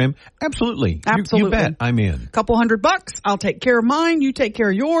program, absolutely. You bet. I'm in. A couple $100, I'll take care of mine. You take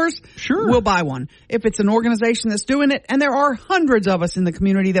care of yours. Sure. We'll buy one. If it's an organization that's doing it, and there are hundreds of us in the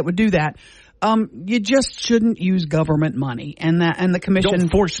community that would do that, you just shouldn't use government money. And the commission.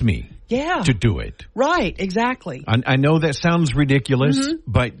 Don't force me. To do it. Right, exactly. I know that sounds ridiculous,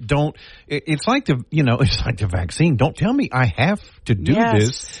 but don't. It's like the vaccine. Don't tell me I have to do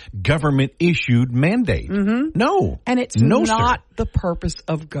this government issued mandate. No, and it's not the purpose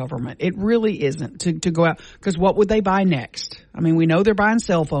of government. It really isn't to go out, because what would they buy next? I mean, we know they're buying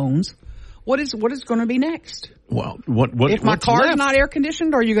cell phones. What is going to be next? Well, what if my car is not air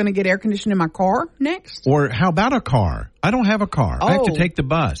conditioned? Are you going to get air conditioned in my car next? Or how about a car? I don't have a car. I have to take the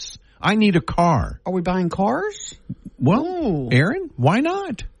bus. I need a car. Are we buying cars? Well, Aaron, why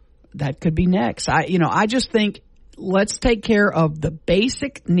not? That could be next. I just think let's take care of the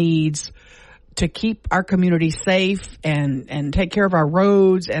basic needs to keep our community safe and take care of our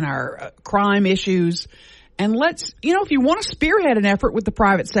roads and our crime issues. And let's, if you want to spearhead an effort with the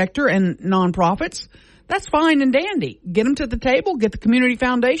private sector and nonprofits, that's fine and dandy. Get them to the table, get the Community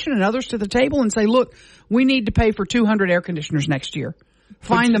Foundation and others to the table and say, look, we need to pay for 200 air conditioners next year.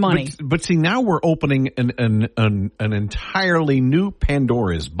 Find the money. But see, now we're opening an entirely new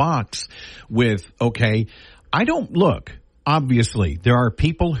Pandora's box with, obviously there are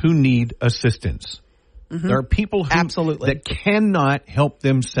people who need assistance. There are people who that cannot help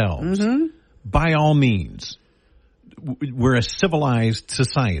themselves. By all means. We're a civilized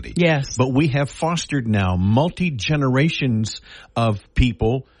society. Yes. But we have fostered now multi-generations of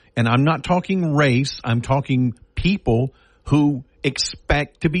people, and I'm not talking race, I'm talking people who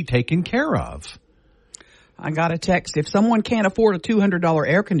expect to be taken care of. I got a text. If someone can't afford a $200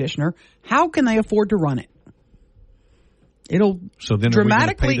 air conditioner, how can they afford to run it? It'll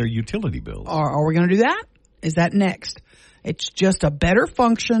dramatically pay their utility bills. Are we going to do that? Is that next? It's just a better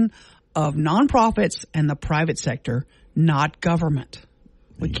function of nonprofits and the private sector, not government.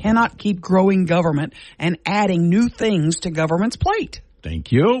 We cannot keep growing government and adding new things to government's plate.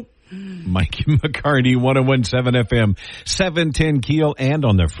 Thank you. Mike McCarty, 101.7 FM, 710 KEEL, and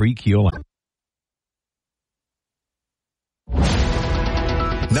on the free KEEL app.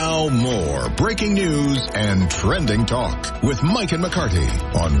 Now more breaking news and trending talk with Mike and McCarty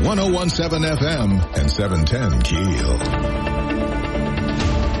on 101.7 FM and 710 KEEL.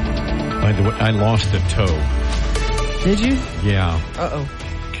 By the way, I lost a toe. Did you? Yeah. Uh-oh.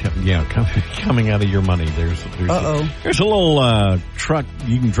 Yeah, coming out of your money. There's a little truck.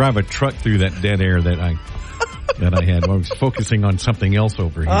 You can drive a truck through that dead air that that I had. I was focusing on something else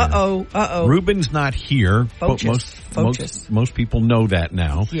over here. Uh-oh. Ruben's not here. Most people know that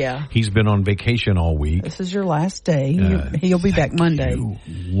now. Yeah. He's been on vacation all week. This is your last day. He'll be back Monday.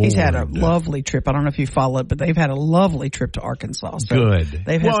 He's had a lovely trip. I don't know if you followed, but they've had a lovely trip to Arkansas. So good.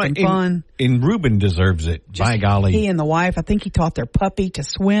 They've had some fun. And Ruben deserves it. By golly. He and the wife, I think he taught their puppy to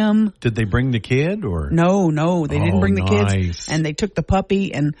swim. Did they bring the kid or? No, they didn't bring the kids. Nice. And they took the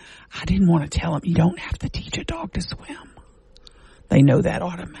puppy, and I didn't want to tell him, you don't have to teach a dog to swim. They know that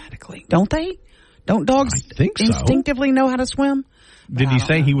automatically, don't they? Don't dogs instinctively know how to swim? Did he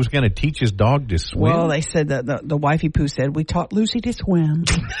say he was going to teach his dog to swim? Well, they said that the wifey poo said, we taught Lucy to swim.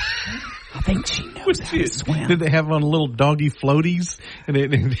 I think she knows how to swim. Did they have on little doggy floaties?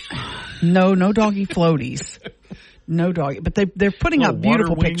 No doggy floaties. No doggy, but they're putting up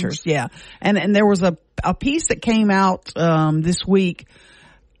beautiful pictures. Yeah. And there was a piece that came out this week.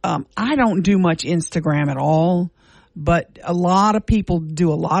 I don't do much Instagram at all, but a lot of people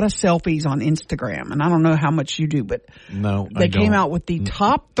do a lot of selfies on Instagram, and I don't know how much you do, but they came out with the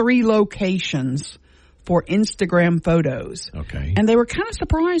top 3 locations for Instagram photos. Okay. And they were kind of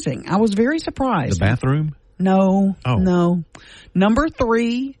surprising. I was very surprised. The bathroom? No. Oh. No. Number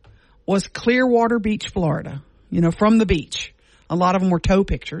 3 was Clearwater Beach, Florida. From the beach. A lot of them were toe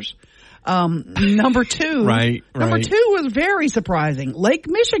pictures. Number 2. Right. Number 2 was very surprising. Lake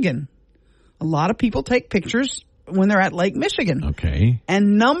Michigan. A lot of people take pictures when they're at Lake Michigan. Okay.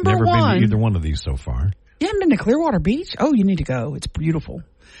 And number 1. Never been to either one of these so far. You haven't been to Clearwater Beach? Oh, you need to go. It's beautiful.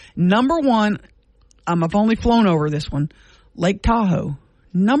 Number 1, I've only flown over this one, Lake Tahoe.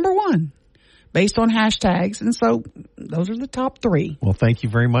 Number 1. Based on hashtags. And so those are the top 3. Well, thank you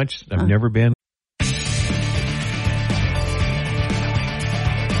very much. I've never been.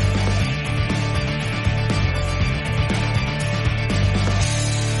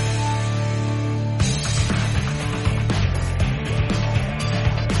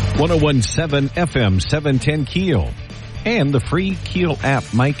 .107 FM 710 KEEL and the free KEEL app.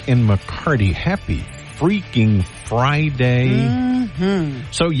 Mike and McCarty, happy freaking Friday.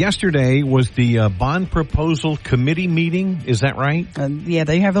 Mm-hmm. So yesterday was the bond proposal committee meeting. Is that right? Yeah,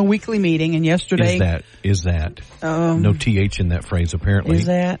 they have a weekly meeting, and yesterday is that no TH in that phrase apparently. Is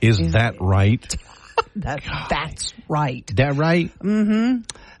that right? That's right. That right? Mm-hmm.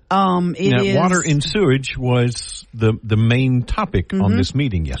 Water and sewage was the main topic on this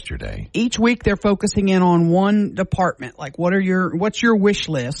meeting yesterday. Each week they're focusing in on one department. Like, what's your wish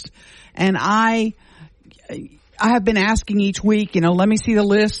list? And I have been asking each week, let me see the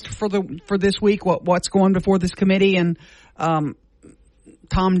list for this week, what's going before this committee. And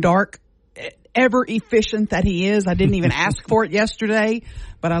Tom Dark, ever efficient that he is, I didn't even ask for it yesterday,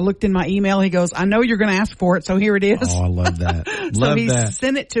 but I looked in my email. He goes, I know you're going to ask for it, so here it is. Oh, I love that. So he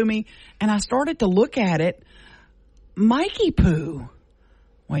sent it to me, and I started to look at it. Mikey Poo.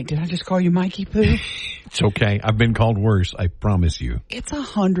 Wait, did I just call you Mikey Poo? It's okay. I've been called worse, I promise you. It's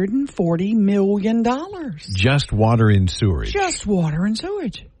 $140 million. Just water and sewage. Just water and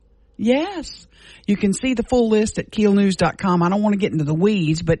sewage. Yes. You can see the full list at KEELnews.com. I don't want to get into the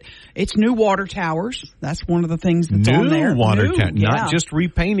weeds, but it's new water towers. That's one of the things that's on there. New water towers, not just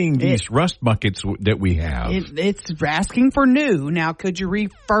repainting these rust buckets that we have. It's asking for new. Now, could you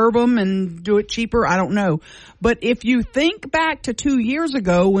refurb them and do it cheaper? I don't know. But if you think back to 2 years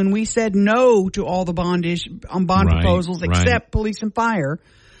ago when we said no to all the bond proposals except police and fire,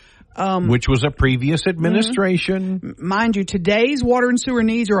 which was a previous administration. Mm-hmm. Mind you, today's water and sewer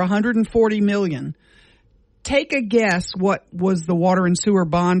needs are $140 million. Take a guess what was the water and sewer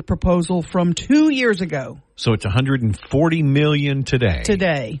bond proposal from 2 years ago. So it's $140 million today.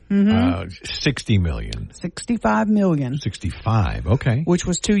 Today. Mm-hmm. $60 million. $65 million. 65, okay. Which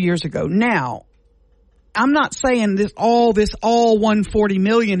was 2 years ago. Now, I'm not saying all $140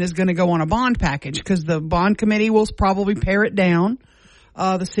 million is going to go on a bond package, because the bond committee will probably pare it down.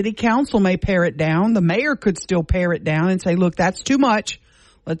 The city council may pare it down. The mayor could still pare it down and say, look, that's too much.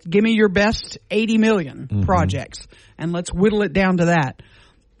 Let's give me your best 80 million projects, and let's whittle it down to that.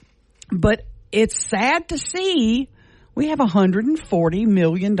 But it's sad to see we have $140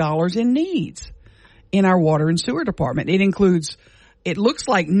 million in needs in our water and sewer department. It looks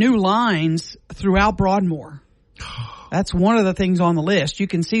like new lines throughout Broadmoor. That's one of the things on the list. You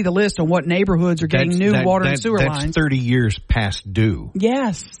can see the list on what neighborhoods are getting new water and sewer lines. That's 30 years past due.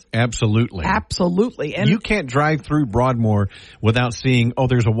 Yes. Absolutely. Absolutely. And you can't drive through Broadmoor without seeing,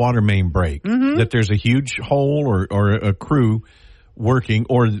 there's a water main break, that there's a huge hole or a crew working,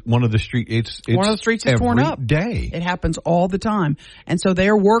 or one of the streets. One of the streets is torn up. Day. It happens all the time. And so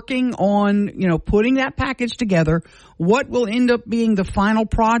they're working on, putting that package together. What will end up being the final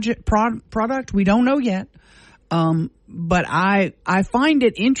product, we don't know yet. But I find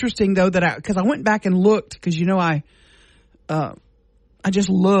it interesting though because I went back and looked because I just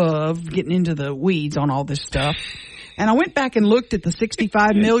love getting into the weeds on all this stuff. And I went back and looked at the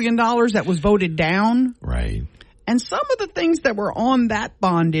 $65 million that was voted down. Right. And some of the things that were on that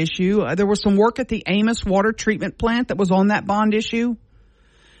bond issue, there was some work at the Amos water treatment plant that was on that bond issue.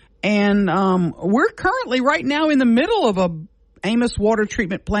 And we're currently right now in the middle of a Amos water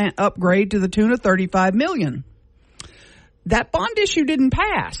treatment plant upgrade to the tune of $35 million. That bond issue didn't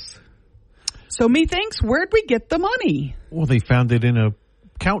pass. So methinks, where'd we get the money? Well, they found it in a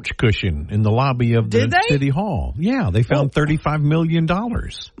couch cushion in the lobby of the city hall. Yeah, they found $35 million.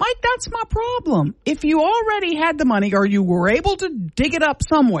 Mike, that's my problem. If you already had the money or you were able to dig it up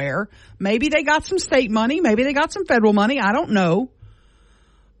somewhere, maybe they got some state money, maybe they got some federal money, I don't know.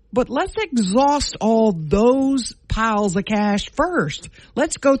 But let's exhaust all those piles of cash first.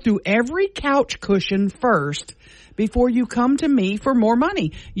 Let's go through every couch cushion first before you come to me for more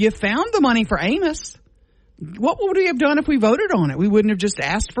money. You found the money for Amos. What would we have done if we voted on it? We wouldn't have just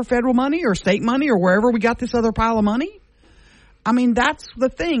asked for federal money or state money or wherever we got this other pile of money. I mean, that's the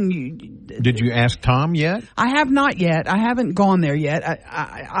thing. Did you ask Tom yet? I have not yet. I haven't gone there yet.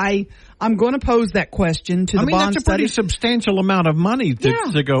 I'm going to pose that question to the bond that's a pretty substantial amount of money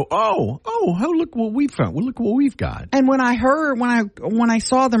to go, look what we found. Well, look what we've got. And when I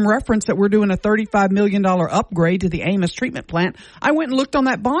saw them reference that we're doing a $35 million upgrade to the Amos treatment plant, I went and looked on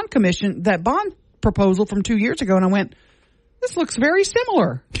that bond proposal from 2 years ago, and I went, this looks very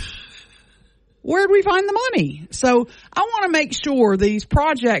similar. Where'd we find the money? So I want to make sure these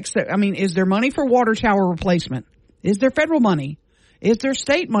projects is there money for water tower replacement? Is there federal money? Is there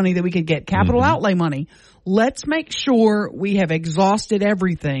state money that we could get? Capital outlay money? Let's make sure we have exhausted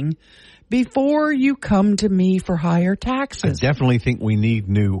everything before you come to me for higher taxes. I definitely think we need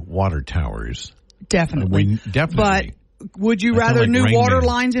new water towers. Definitely. But would you rather new water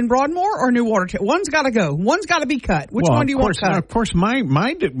lines in Broadmoor or new water? One's got to go. One's got to be cut. Which one do you want cut? Of course, my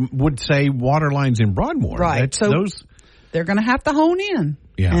would say water lines in Broadmoor. Right. They're going to have to hone in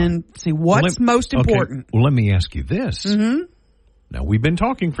and see what's most important. Well, let me ask you this. Mm-hmm. Now, we've been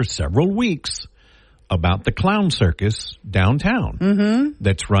talking for several weeks about the clown circus downtown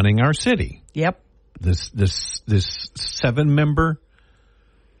that's running our city. Yep. This 7-member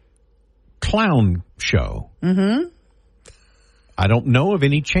clown show. Mm-hmm. I don't know of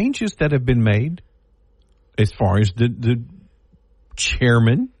any changes that have been made as far as the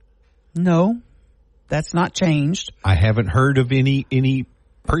chairman. No, that's not changed. I haven't heard of any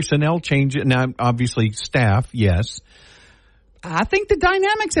personnel changes. Now, obviously, staff, yes. I think the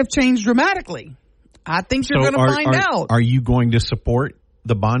dynamics have changed dramatically. I think you're going to find out. Are you going to support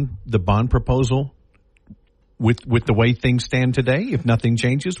the bond proposal with the way things stand today, if nothing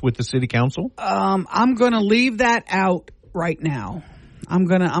changes with the city council? I'm going to leave that out right now. I'm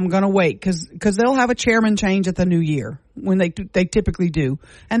gonna wait because they'll have a chairman change at the new year when they typically do,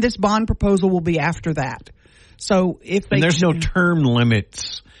 and this bond proposal will be after that. So there's no term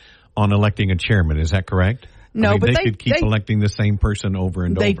limits on electing a chairman, is that correct? No, but they could keep electing the same person over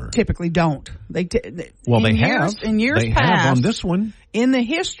and over. They typically don't. They have on this one. In the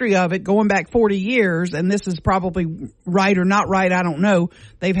history of it, going back 40 years, and this is probably right or not right, I don't know.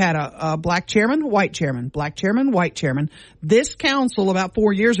 They've had a black chairman, white chairman, black chairman, white chairman. This council about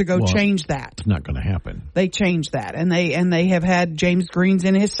 4 years ago changed that. It's not going to happen. They changed that, and they have had James Green's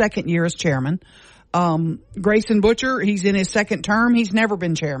in his second year as chairman. Grayson Butcher, he's in his second term. He's never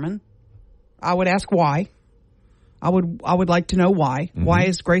been chairman. I would ask why. I would like to know why. Mm-hmm. Why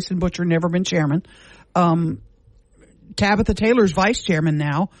has Grayson Butcher never been chairman? Tabitha Taylor's vice chairman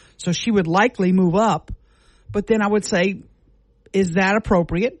now, so she would likely move up. But then I would say, is that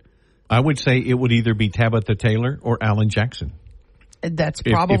appropriate? I would say it would either be Tabitha Taylor or Alan Jackson. That's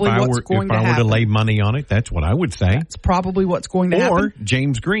probably what's going to happen. If I were to lay money on it, that's what I would say. That's probably what's going to happen. Or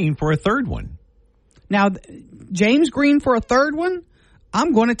James Green for a third one. Now, James Green for a third one,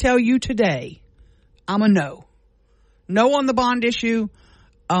 I'm going to tell you today, I'm a no. No on the bond issue.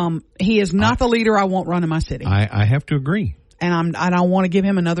 He is not the leader I want running my city. I have to agree. And I don't want to give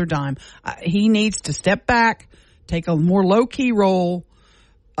him another dime. He needs to step back, take a more low-key role,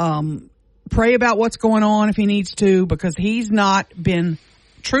 pray about what's going on if he needs to, because he's not been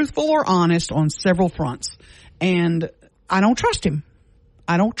truthful or honest on several fronts. And I don't trust him.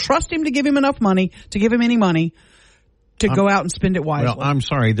 I don't trust him to give him enough money, to give him any money to go out and spend it wisely. Well, I'm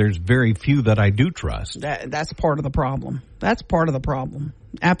sorry. There's very few that I do trust. That's part of the problem. That's part of the problem.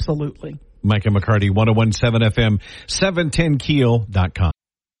 Absolutely. Mike and McCarty, 101.7 FM, 710keel.com.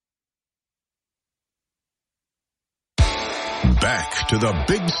 Back to the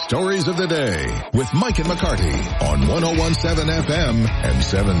big stories of the day with Mike and McCarty on 101.7 FM and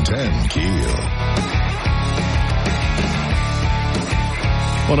 710 KEEL.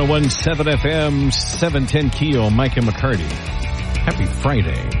 101.7 FM, 710 KEEL, Mike and McCarty. Happy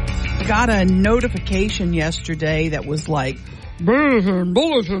Friday. Got a notification yesterday that was like, bulletin,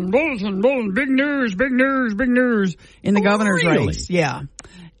 big news in the governor's race. Yeah.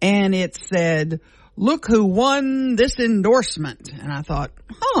 And it said, look who won this endorsement. And I thought,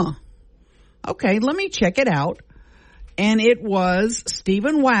 okay, let me check it out. And it was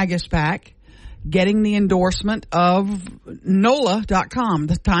Stephen Waguespack getting the endorsement of NOLA.com,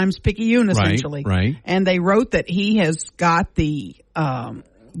 the Times-Picayune, essentially. Right. And they wrote that he has got the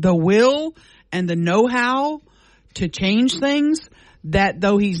will and the know-how to change things, that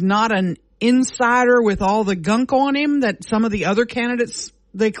though he's not an insider with all the gunk on him that some of the other candidates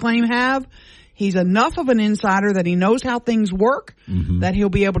they claim have, he's enough of an insider that he knows how things work, that he'll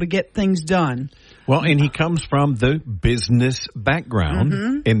be able to get things done. Well, and he comes from the business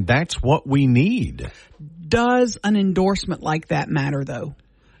background, and that's what we need. Does an endorsement like that matter, though?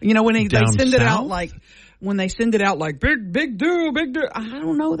 You know, when they send it out like, big deal, I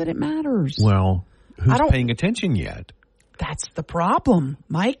don't know that it matters. Well, who's paying attention yet? That's the problem,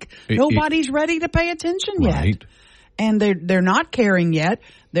 Mike. Nobody's ready to pay attention yet. And they're not caring yet.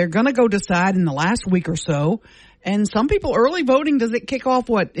 They're going to go decide in the last week or so. And some people, early voting, does it kick off,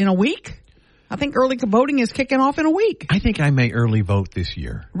 in a week? I think early voting is kicking off in a week. I think I may early vote this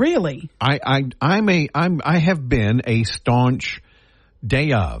year. Really? I have been a staunch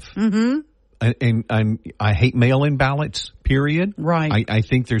day of. And I hate mail-in ballots, period. Right. I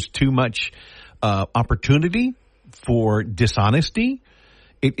think there's too much opportunity for dishonesty.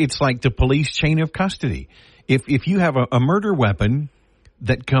 It's like the police chain of custody. If you have a murder weapon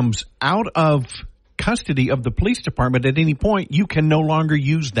that comes out of custody of the police department at any point, you can no longer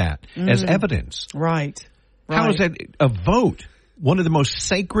use that as evidence. Right. How is that a vote? One of the most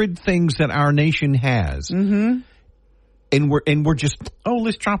sacred things that our nation has. And we're just,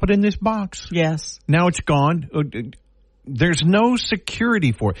 let's drop it in this box. Yes. Now it's gone. There's no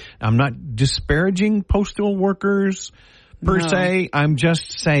security for it. I'm not disparaging postal workers per se. I'm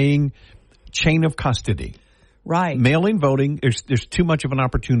just saying chain of custody. Right. Mail-in voting, there's too much of an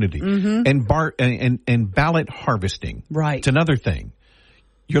opportunity. And ballot harvesting. Right. It's another thing.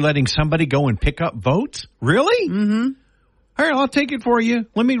 You're letting somebody go and pick up votes? Really? All right, I'll take it for you.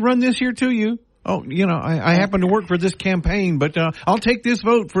 Let me run this here to you. Oh, I happen to work for this campaign, but I'll take this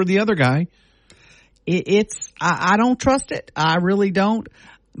vote for the other guy. I don't trust it. I really don't.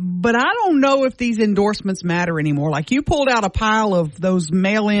 But I don't know if these endorsements matter anymore. Like, you pulled out a pile of those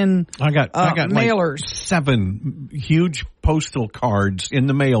mail-in I got mailers. Like 7 huge postal cards in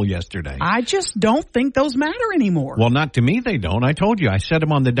the mail yesterday. I just don't think those matter anymore. Well, not to me they don't. I told you. I set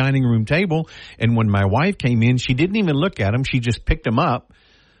them on the dining room table, and when my wife came in, she didn't even look at them. She just picked them up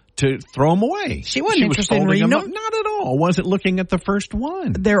to throw them away. She wasn't interested in reading them. Not at all. Wasn't looking at the first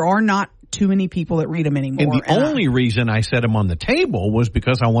one. There are not too many people that read them anymore. And the only reason I set them on the table was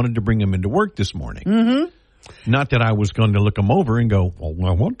because I wanted to bring them into work this morning. Not that I was going to look them over and go,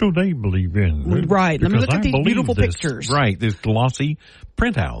 well, what do they believe in? Right. Because let me look at these beautiful this. pictures. Right. This glossy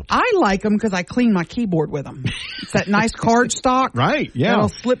printout. I like them because I clean my keyboard with them. It's that nice card stock. Right. Yeah. That'll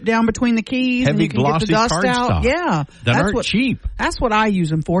slip down between the keys. Heavy, and you can glossy get the dust card out. stock. Yeah. That aren't cheap. That's what I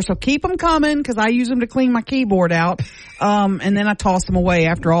use them for. So keep them coming because I use them to clean my keyboard out. And then I toss them away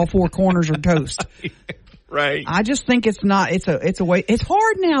after all 4 corners are toast. Right. I just think it's a way. It's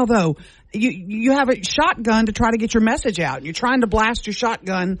hard now though. You have a shotgun to try to get your message out. You're trying to blast your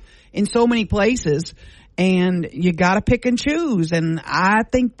shotgun in so many places, and you got to pick and choose. And I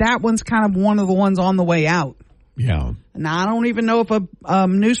think that one's kind of one of the ones on the way out. Yeah. And I don't even know if a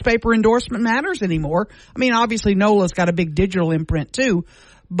newspaper endorsement matters anymore. I mean, obviously NOLA's got a big digital imprint too,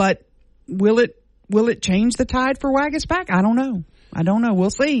 but will it change the tide for Waguespack? I don't know. We'll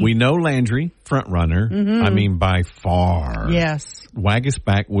see. We know Landry, front runner. I mean, by far. Yes.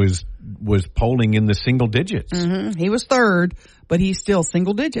 Waguespack was polling in the single digits. He was third, but he's still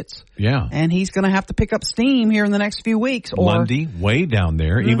single digits. Yeah. And he's going to have to pick up steam here in the next few weeks. Lundy, way down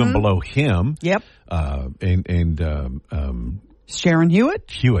there, even below him. Yep. Sharon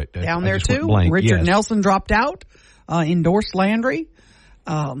Hewitt. Down there too. Richard Nelson dropped out, endorsed Landry.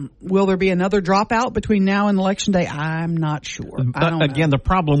 Will there be another dropout between now and Election Day? I'm not sure. Again, the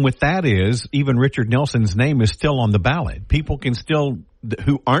problem with that is even Richard Nelson's name is still on the ballot. People can still,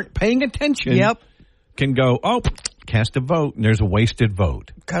 who aren't paying attention, can go, cast a vote, and there's a wasted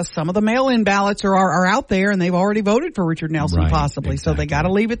vote. Because some of the mail-in ballots are out there, and they've already voted for Richard Nelson, possibly. Exactly. So they got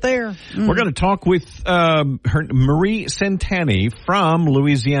to leave it there. We're going to talk with Marie Centani from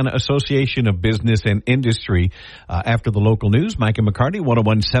Louisiana Association of Business and Industry after the local news. Mike and McCarty,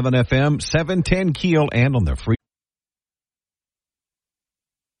 101.7 FM, 710 KEEL, and on the free.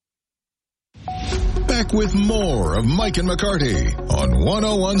 Back with more of Mike and McCarty on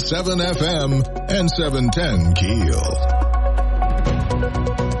 101.7 FM and 710 KEEL.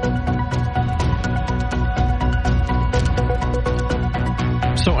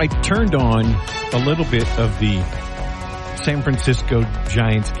 So I turned on a little bit of the San Francisco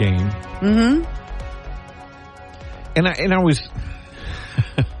Giants game. Mm-hmm. And I was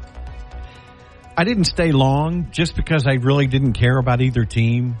I didn't stay long just because I really didn't care about either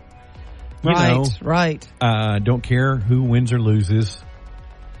team. Right. Don't care who wins or loses.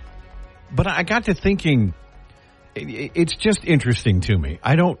 But I got to thinking, it's just interesting to me.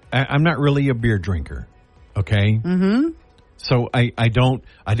 I'm not really a beer drinker. Okay. Mm-hmm. So I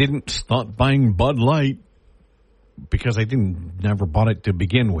didn't stop buying Bud Light because I never bought it to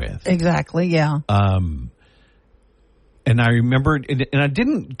begin with. Exactly. Yeah. And I remembered, and I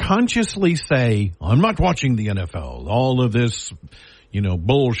didn't consciously say, I'm not watching the NFL. All of this,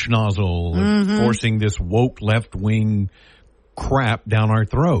 bull schnozzle, forcing this woke left-wing crap down our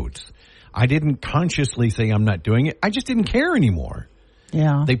throats. I didn't consciously say I'm not doing it. I just didn't care anymore.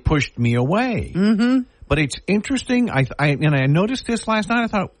 Yeah. They pushed me away. Mm-hmm. But it's interesting. I noticed this last night. I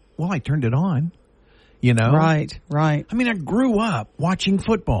thought, well, I turned it on. Right. I mean, I grew up watching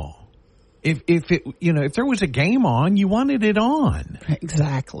football. If there was a game on, you wanted it on.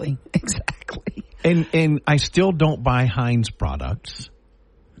 Exactly. And I still don't buy Heinz products.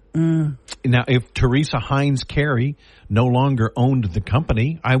 Now, if Teresa Heinz Carey no longer owned the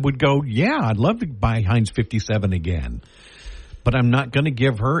company, I would go, yeah, I'd love to buy Heinz 57 again. But I'm not going to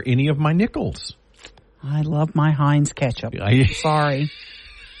give her any of my nickels. I love my Heinz ketchup. Sorry.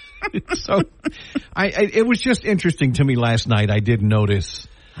 So, it was just interesting to me last night. I did notice.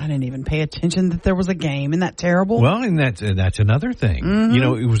 I didn't even pay attention that there was a game. Isn't that terrible? Well, and that's another thing.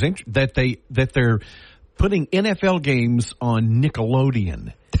 Mm-hmm. It was that they're putting NFL games on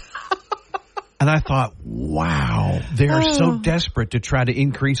Nickelodeon. And I thought, wow, they are so desperate to try to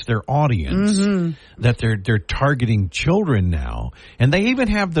increase their audience that they're targeting children now. And they even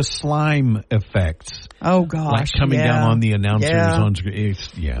have the slime effects. Oh, gosh. Coming down on the announcers on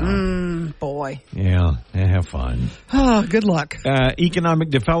screen. Boy. Yeah, have fun. Oh, good luck. Economic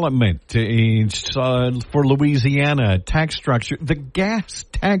development for Louisiana, tax structure, the gas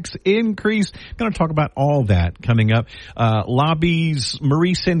tax increase. Going to talk about all that coming up. Lobby's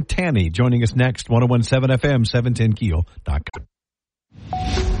Marie Centani joining us next. 101.7 FM, 710KEEL.com.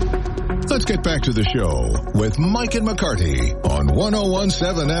 Let's get back to the show with Mike and McCarty on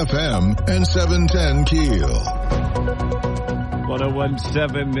 101.7 FM and 710 KEEL.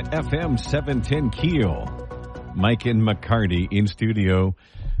 101.7 FM, 710 KEEL. Mike and McCarty in studio.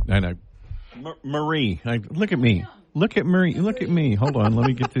 And Marie, look at me. Look at Marie. Look at me. Hold on. Let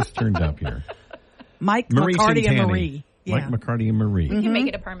me get this turned up here. Mike, McCarty, and Marie. Yeah. Mike, McCarty, and Marie. We can make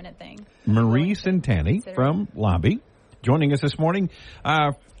it a permanent thing. Marie Centani from Lobby joining us this morning.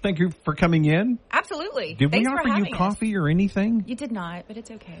 Thank you for coming in. Absolutely. Did we offer you coffee or anything? You did not, but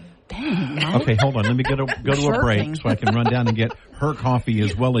it's okay. Dang. Okay, hold on. Let me go to a break so I can run down and get her coffee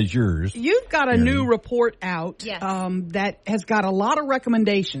as well as yours. You've got a new report out that has got a lot of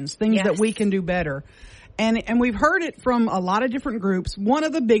recommendations, things that we can do better. And we've heard it from a lot of different groups. One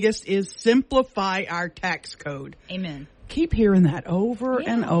of the biggest is simplify our tax code. Amen. Keep hearing that over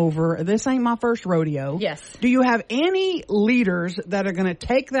and over. This ain't my first rodeo. Yes. Do you have any leaders that are going to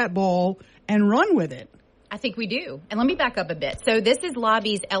take that ball and run with it? I think we do. And let me back up a bit. So this is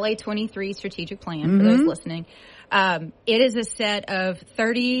Lobby's LA 23 strategic plan for those listening. It is a set of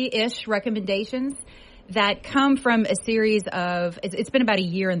 30-ish recommendations that come from a series of, it's been about a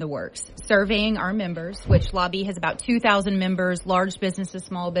year in the works, surveying our members, which Lobby has about 2,000 members, large businesses,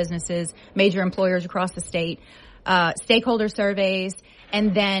 small businesses, major employers across the state, stakeholder surveys,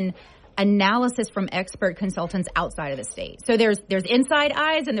 and then analysis from expert consultants outside of the state. So there's inside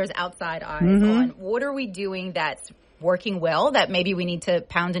eyes and there's outside eyes on what are we doing that's working well, that maybe we need to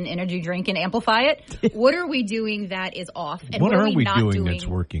pound an energy drink and amplify it. What are we doing that is off? And what are we not doing that's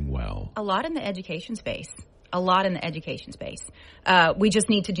working well? A lot in the education space. We just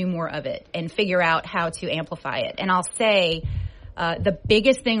need to do more of it and figure out how to amplify it. And I'll say the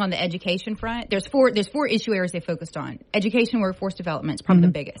biggest thing on the education front, there's four issue areas they focused on. Education, workforce development is probably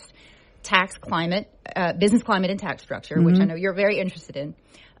the biggest. Tax climate, business climate and tax structure, which I know you're very interested in.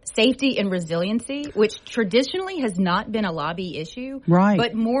 safety and resiliency, which traditionally has not been a lobby issue. Right.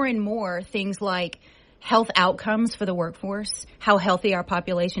 But more and more things like health outcomes for the workforce, how healthy our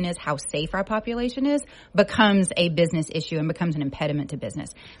population is, how safe our population is, becomes a business issue and becomes an impediment to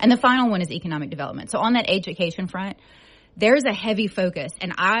business. And the final one is economic development. So on that education front, there's a heavy focus,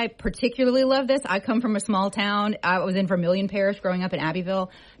 and I particularly love this. I come from a small town. I was in Vermilion Parish growing up in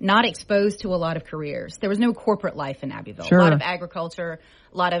Abbeville, not exposed to a lot of careers. There was no corporate life in Abbeville. Sure. A lot of agriculture,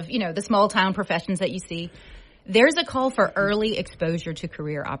 a lot of, the small town professions that you see. There's a call for early exposure to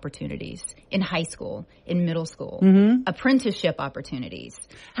career opportunities in high school, in middle school, apprenticeship opportunities.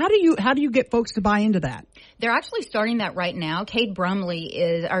 How do you get folks to buy into that? They're actually starting that right now. Kate Brumley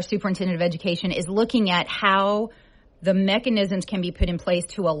is our superintendent of education, is looking at how the mechanisms can be put in place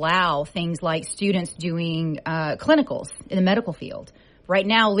to allow things like students doing clinicals in the medical field. Right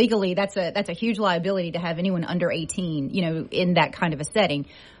now, legally, that's a huge liability to have anyone under 18, in that kind of a setting.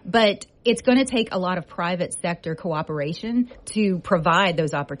 But it's going to take a lot of private sector cooperation to provide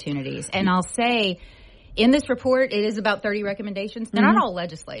those opportunities. And I'll say, in this report, it is about 30 recommendations. They're not all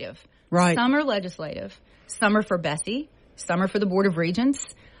legislative. Right. Some are legislative. Some are for Bessie. Some are for the Board of Regents.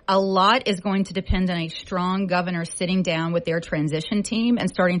 A lot is going to depend on a strong governor sitting down with their transition team and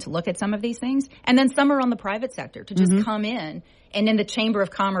starting to look at some of these things. And then some are on the private sector to just come in and in the Chamber of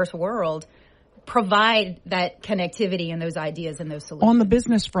Commerce world provide that connectivity and those ideas and those solutions. On the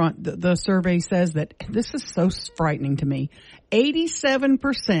business front, the survey says that this is so frightening to me.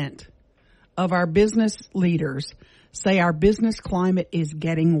 87% of our business leaders say our business climate is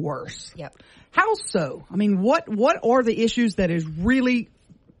getting worse. Yep. How so? I mean, what are the issues that is really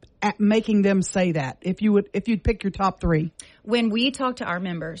at making them say that? If you'd pick your top three. When we talk to our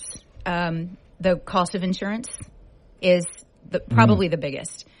members, the cost of insurance is probably the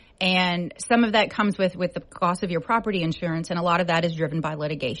biggest. And some of that comes with the cost of your property insurance, and a lot of that is driven by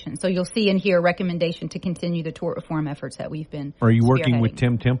litigation. So you'll see in here a recommendation to continue the tort reform efforts that we've been Are you working spearheading. with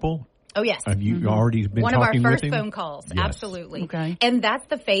Tim Temple? Oh, yes. Have you already been One of our talking with first him? phone calls. Yes. Absolutely. Okay. And that's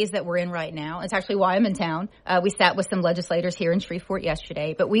the phase that we're in right now. It's actually why I'm in town. We sat with some legislators here in Shreveport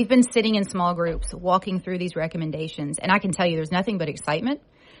yesterday, but we've been sitting in small groups walking through these recommendations. And I can tell you there's nothing but excitement.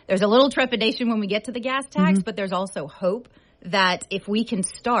 There's a little trepidation when we get to the gas tax, but there's also hope that if we can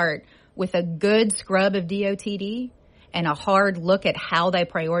start with a good scrub of DOTD and a hard look at how they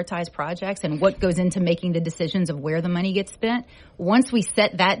prioritize projects and what goes into making the decisions of where the money gets spent, once we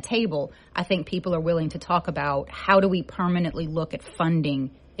set that table, I think people are willing to talk about how do we permanently look at funding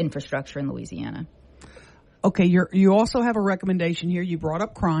infrastructure in Louisiana. Okay, you also have a recommendation here. You brought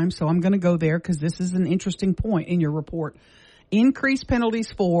up crime, so I'm going to go there because this is an interesting point in your report. Increase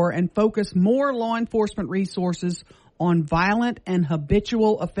penalties for and focus more law enforcement resources on violent and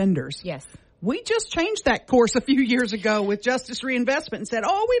habitual offenders. Yes. We just changed that course a few years ago with justice reinvestment and said,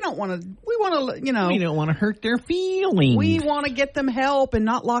 we don't want to hurt their feelings. We want to get them help and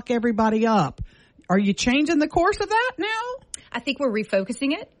not lock everybody up. Are you changing the course of that now? I think we're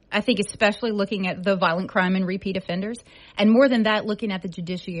refocusing it. I think especially looking at the violent crime and repeat offenders. And more than that, looking at the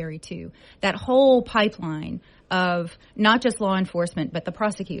judiciary too. That whole pipeline of not just law enforcement, but the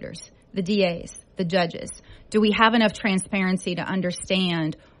prosecutors, the DAs, the judges. Do we have enough transparency to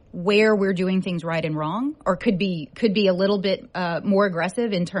understand where we're doing things right and wrong, or could be a little bit more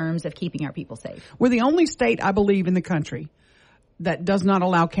aggressive in terms of keeping our people safe? We're the only state, I believe, in the country that does not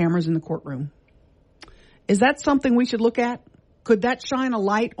allow cameras in the courtroom. Is that something we should look at? Could that shine a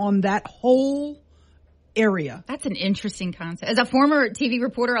light on that whole area? That's an interesting concept. As a former TV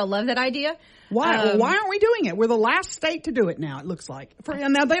reporter, I love that idea. Why? Why aren't we doing it? We're the last state to do it now, it looks like.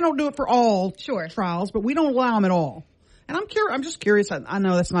 Now, they don't do it for all trials, but we don't allow them at all. And I'm just curious. I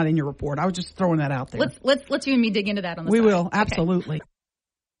know that's not in your report. I was just throwing that out there. Let's you and me dig into that on the side. We will, absolutely.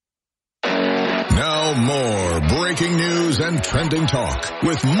 Now more breaking news and trending talk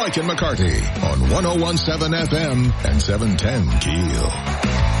with Mike and McCarty on 101.7 FM and 710 KEEL.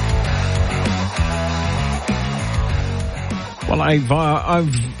 Well,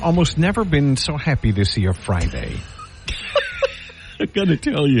 I've almost never been so happy to see a Friday. I gotta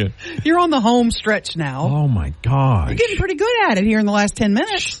tell you. You're on the home stretch now. Oh my gosh. You're getting pretty good at it here in the last 10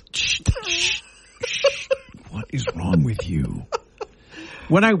 minutes. Shh. What is wrong with you?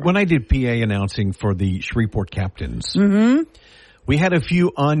 When I did PA announcing for the Shreveport captains, we had a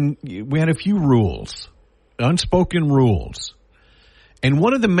few rules, unspoken rules. And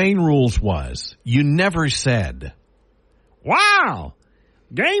one of the main rules was you never said, "Wow,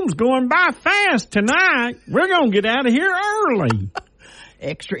 game's going by fast tonight. We're going to get out of here early."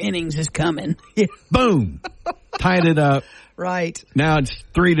 Extra innings is coming. Boom. tied it up. Right. Now it's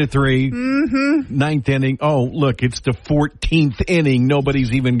 3-3. Mm-hmm. Ninth inning. Oh, look, it's the 14th inning.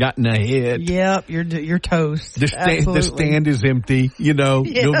 Nobody's even gotten a hit. Yep, you're toast. The stand is empty. You know,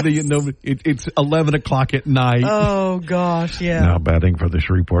 Yes. nobody. It's 11 o'clock at night. Oh gosh, yeah. Now batting for the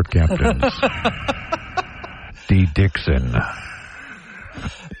Shreveport Captains, D. Dixon.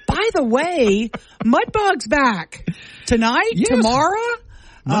 By the way, Mudbug's back tonight, Yes. tomorrow.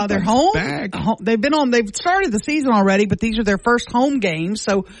 They're home. Back. They've started the season already, but these are their first home games.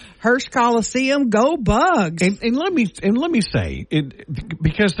 So Hirsch Coliseum, go Bugs. And let me say,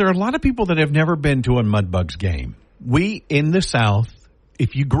 because there are a lot of people that have never been to a Mudbugs game. We in the South,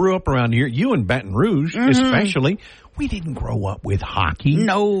 if you grew up around here, you in Baton Rouge especially, we didn't grow up with hockey.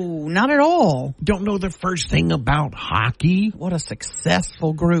 No, not at all. Don't know the first thing about hockey. What a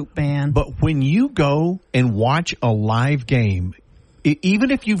successful group, man. But when you go and watch a live game, even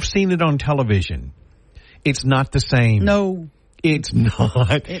if you've seen it on television, it's not the same. No. It's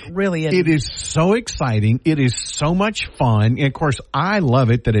not. It really isn't. It is so exciting. It is so much fun. And of course, I love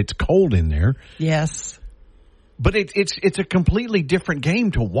it that it's cold in there. Yes. But it's a completely different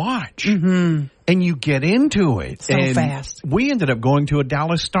game to watch. Mm-hmm. And you get into it. So and fast. We ended up going to a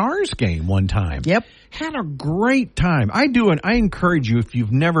Dallas Stars game one time. Yep. Had a great time. I encourage you, if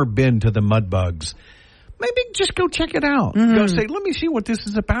you've never been to the Mudbugs, maybe just go check it out. Mm-hmm. Go say, let me see what this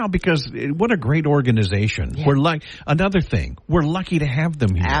is about, because what a great organization. Yeah. Another thing, we're lucky to have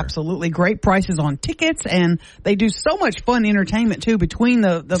them here. Absolutely. Great prices on tickets, and they do so much fun entertainment too between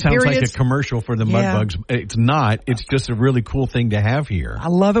the Sounds periods. like a commercial for the Mudbugs. It's not. It's just a really cool thing to have here. I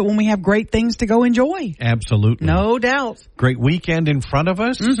love it when we have great things to go enjoy. Absolutely. No doubt. Great weekend in front of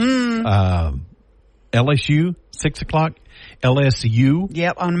us. Mm-hmm. LSU, 6 o'clock. LSU.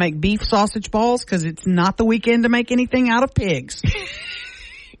 Yep, I'm going to make beef sausage balls because it's not the weekend to make anything out of pigs.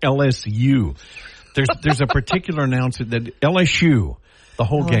 LSU. There's a particular announcement that LSU, the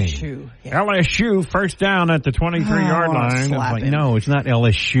whole game. Yeah. LSU first down at the 23-yard line. It's like, no, it's not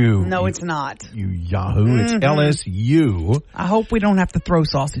LSU. No, it's not. You Yahoo. It's LSU. I hope we don't have to throw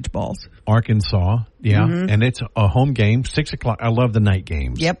sausage balls. Arkansas. Yeah. And it's a home game, 6 o'clock. I love the night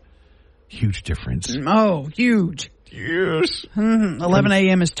games. Yep. Huge difference. Oh, huge. Yes. 11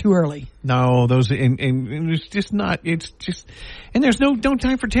 a.m. is too early. No, those, and it's just not, it's just, and there's no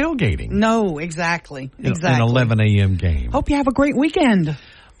time for tailgating. No, exactly. Exactly. An 11 a.m. game. Hope you have a great weekend.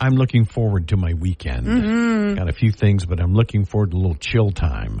 I'm looking forward to my weekend. Got a few things, but I'm looking forward to a little chill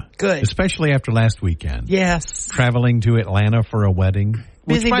time. Good. Especially after last weekend. Yes. Traveling to Atlanta for a wedding.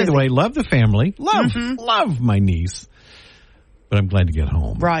 Which, by the way, love the family. Love my niece. But I'm glad to get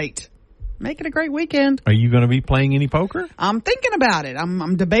home. Right. Make it a great weekend. Are you going to be playing any poker? I'm thinking about it.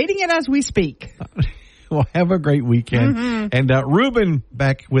 I'm debating it as we speak. Well, have a great weekend. And Ruben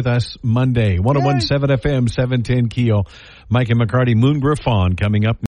back with us Monday. 101.7 FM, 710 KEEL. Mike and McCarty, Moon Griffon coming up.